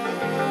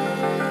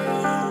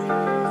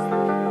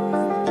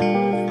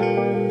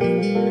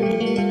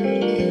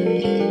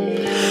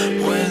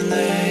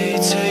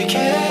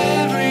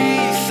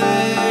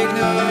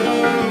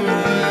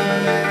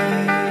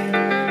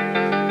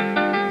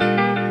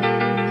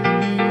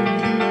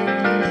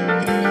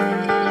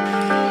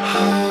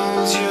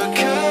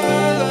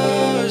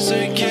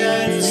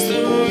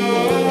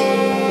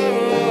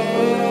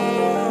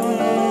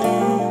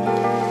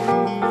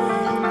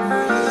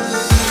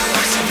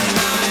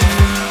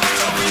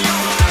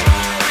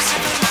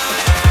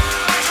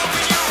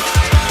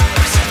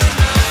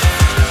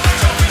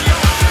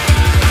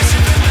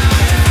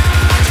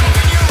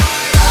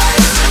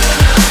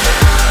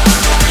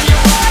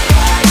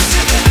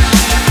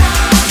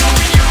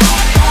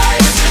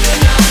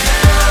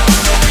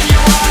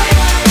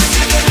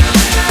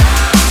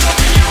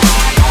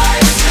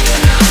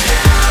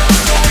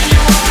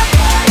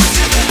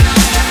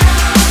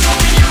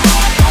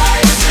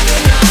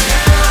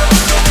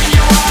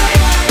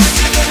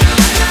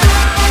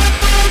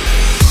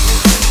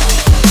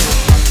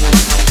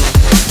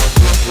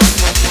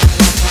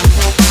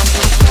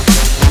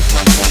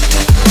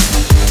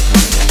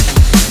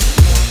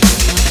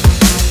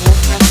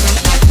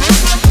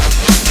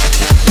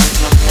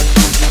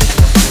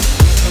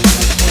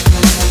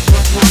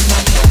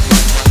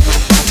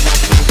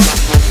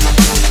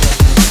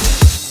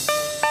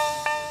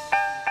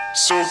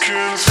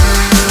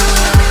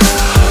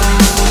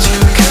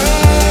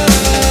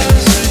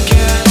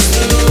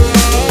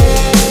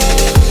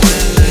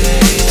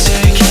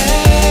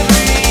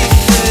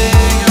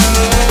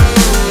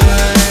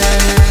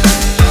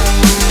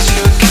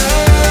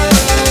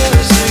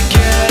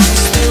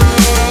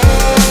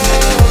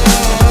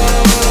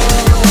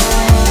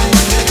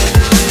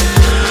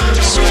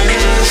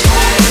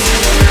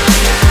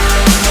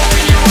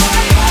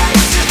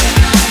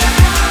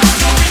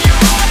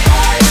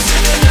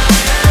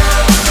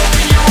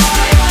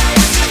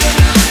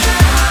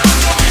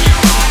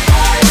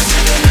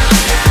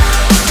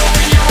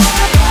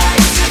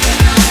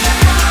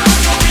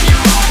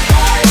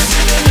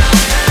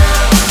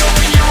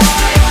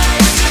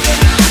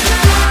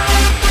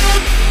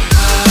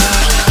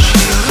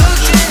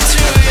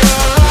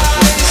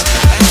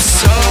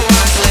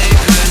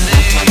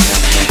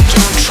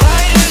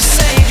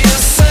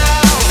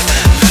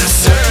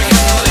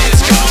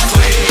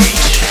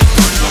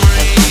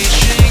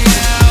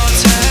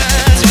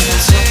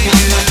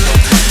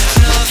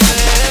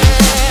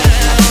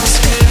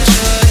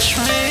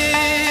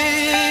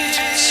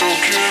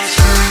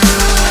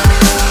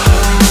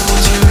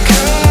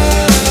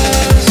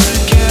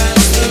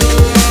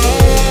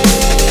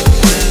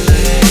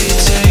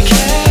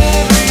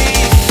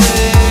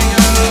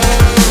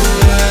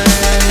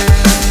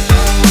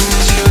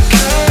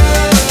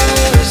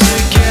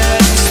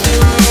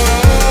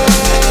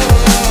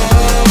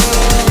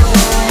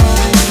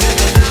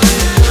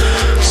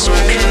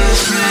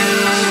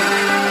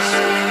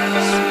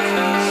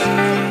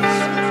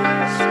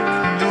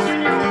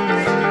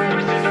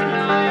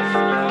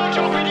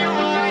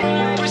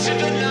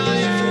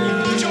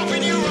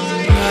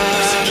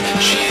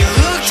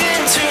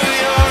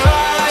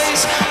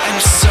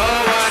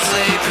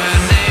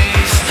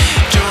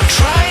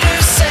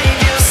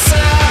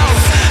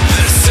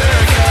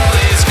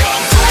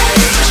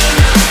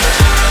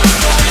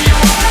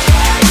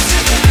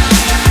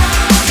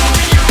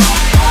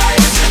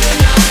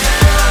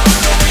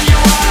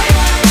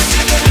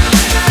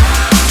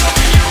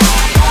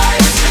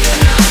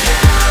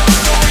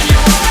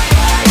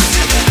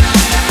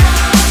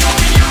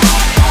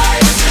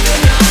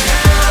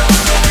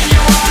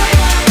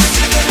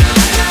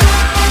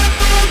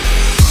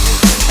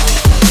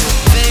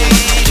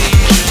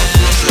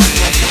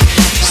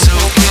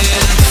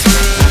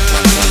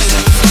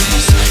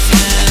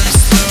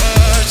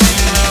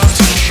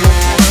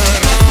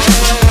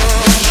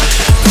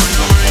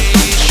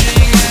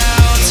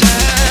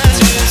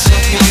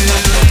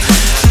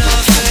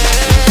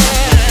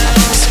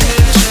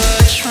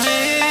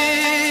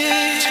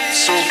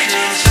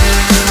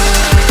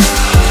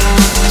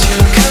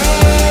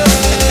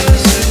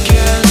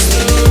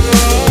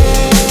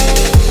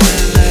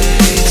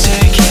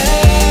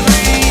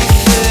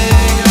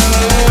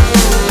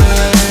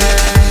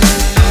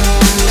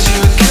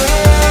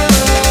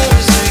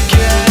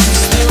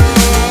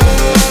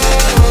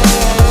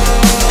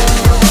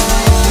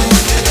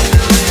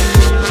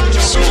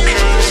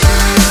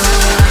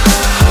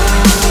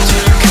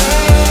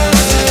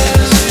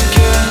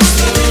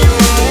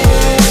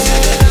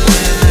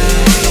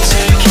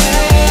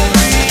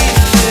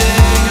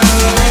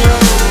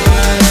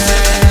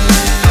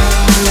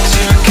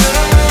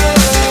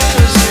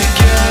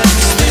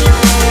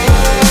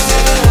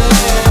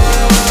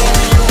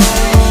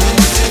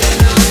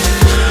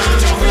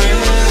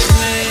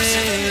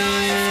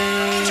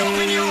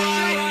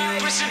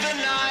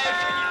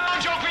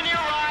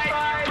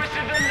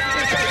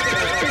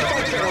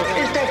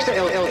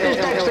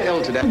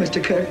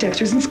 Mr. Kirk.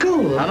 Dexter's in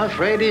school. I'm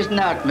afraid he's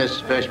not, Miss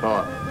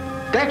Fishmore.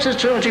 Dexter's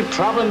truancy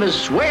problem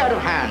is way out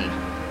of hand.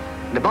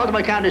 The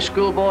Baltimore County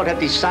School Board have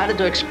decided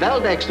to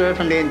expel Dexter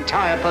from the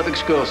entire public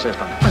school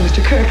system. Well,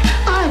 Mr. Kirk,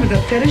 I'm as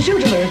upset as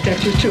you to learn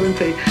Dexter's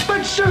truancy.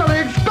 But surely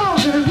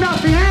expulsion is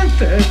not the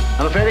answer.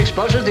 I'm afraid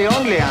expulsion is the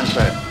only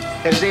answer.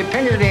 It is the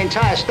opinion of the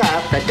entire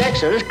staff that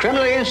Dexter is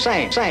criminally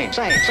insane. Sane.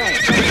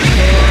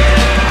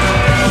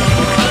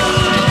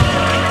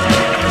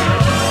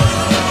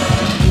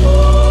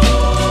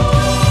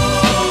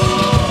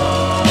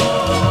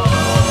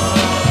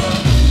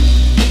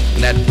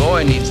 That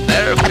boy needs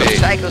therapy.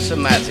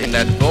 Psychosomatic.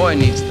 That boy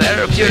needs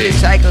therapy. Purely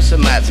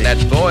psychosomatic.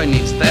 That boy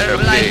needs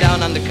therapy. Lying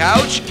down on the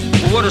couch.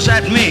 What does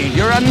that mean?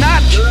 You're a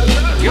nut.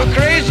 You're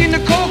crazy in the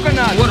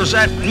coconut. What does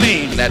that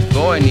mean? That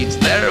boy needs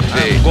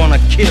therapy. I'm gonna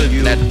kill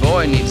you. That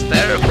boy needs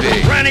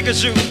therapy. Granny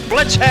Gazoo,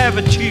 let's have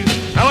it, you.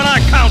 Now when I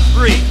count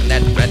 3.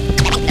 That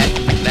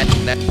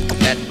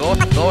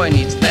boy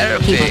needs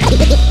therapy.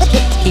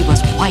 He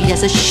was white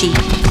as a sheet.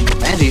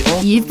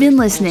 You've been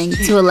listening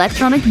to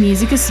Electronic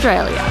Music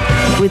Australia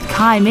with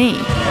Kai Me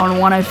on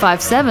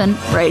 105.7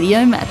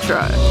 Radio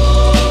Metro.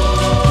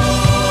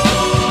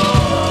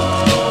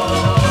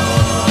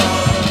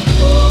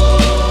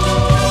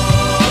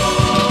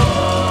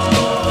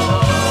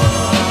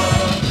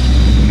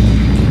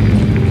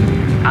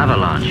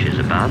 Avalanche is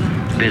above.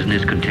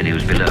 Business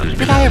continues below.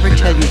 Did I ever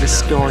tell you the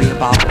story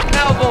about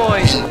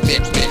Cowboys.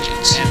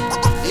 Midgets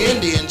and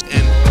Indians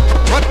and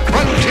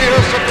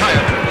frontier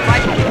psychiatry.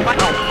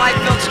 I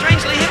felt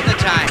strangely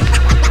hypnotized.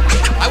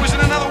 I was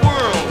in another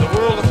world, the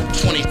world of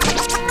 20,000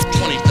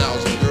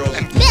 girls.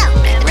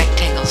 And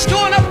rectangles. To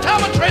an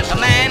optometrist. A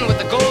man with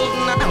the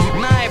golden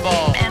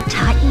eyeball. And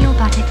tighten your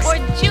buttocks. Or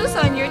juice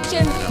on your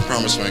chin. I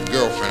promised my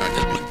girlfriend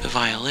I'd The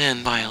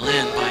violin.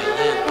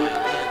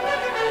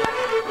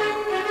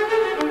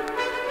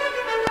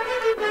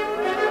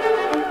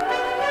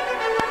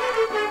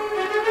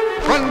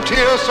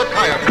 frontier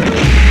psychiatry.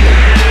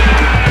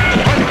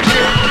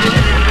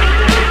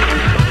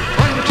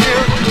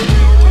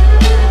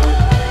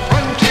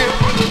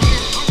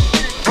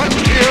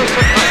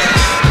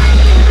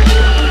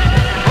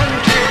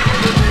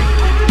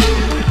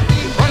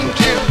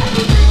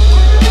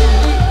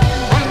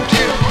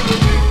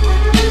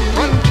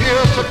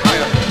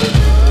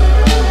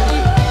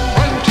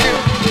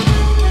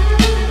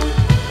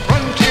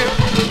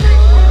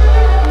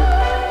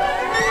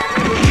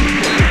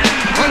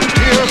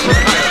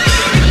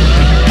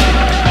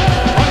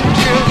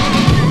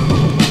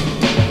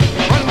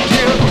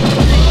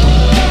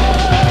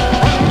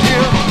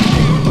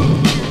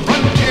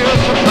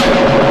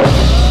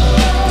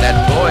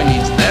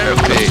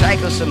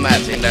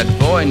 Psychosomatic. That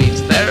boy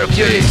needs therapy.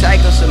 Purely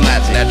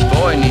psychosomatic. That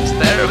boy needs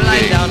therapy.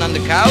 Lying down on the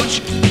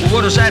couch.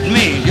 What does that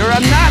mean? You're a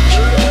nut.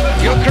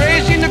 You're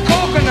crazy in the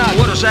coconut.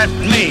 What does that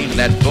mean?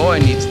 That boy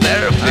needs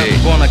therapy.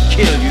 I'm gonna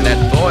kill you.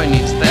 That boy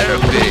needs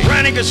therapy.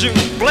 Granny Gazoo,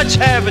 let's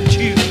have it,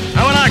 you.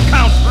 Now when I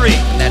count 3.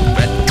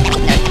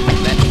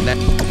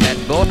 That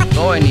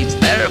boy needs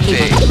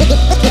therapy.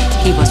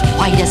 He was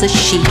white as a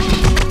sheet.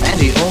 And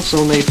he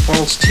also made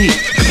false teeth.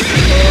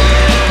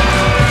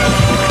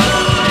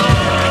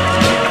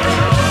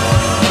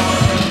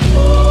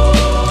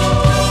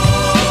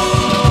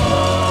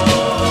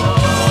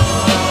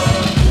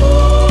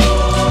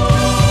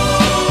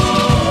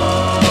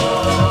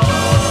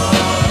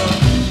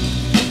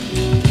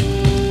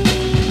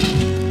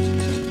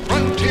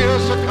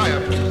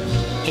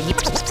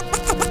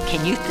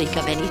 Can you think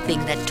of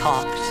anything that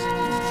talks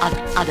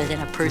other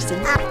than a person?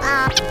 A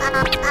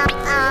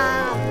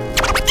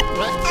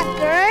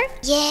bird?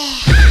 Yeah.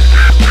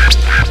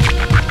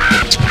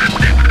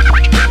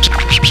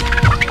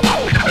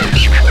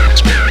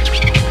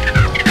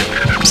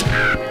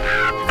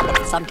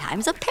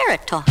 Sometimes a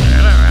parrot talks.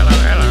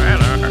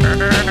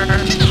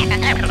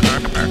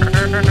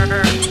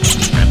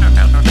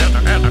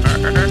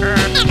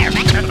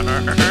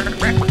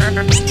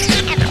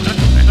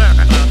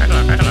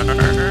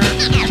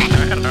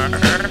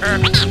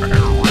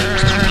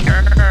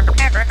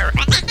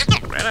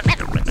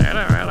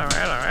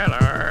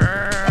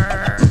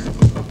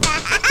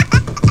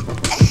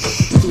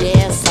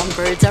 Yeah, some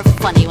birds are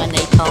funny when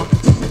they talk.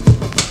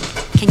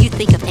 Can you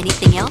think of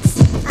anything else?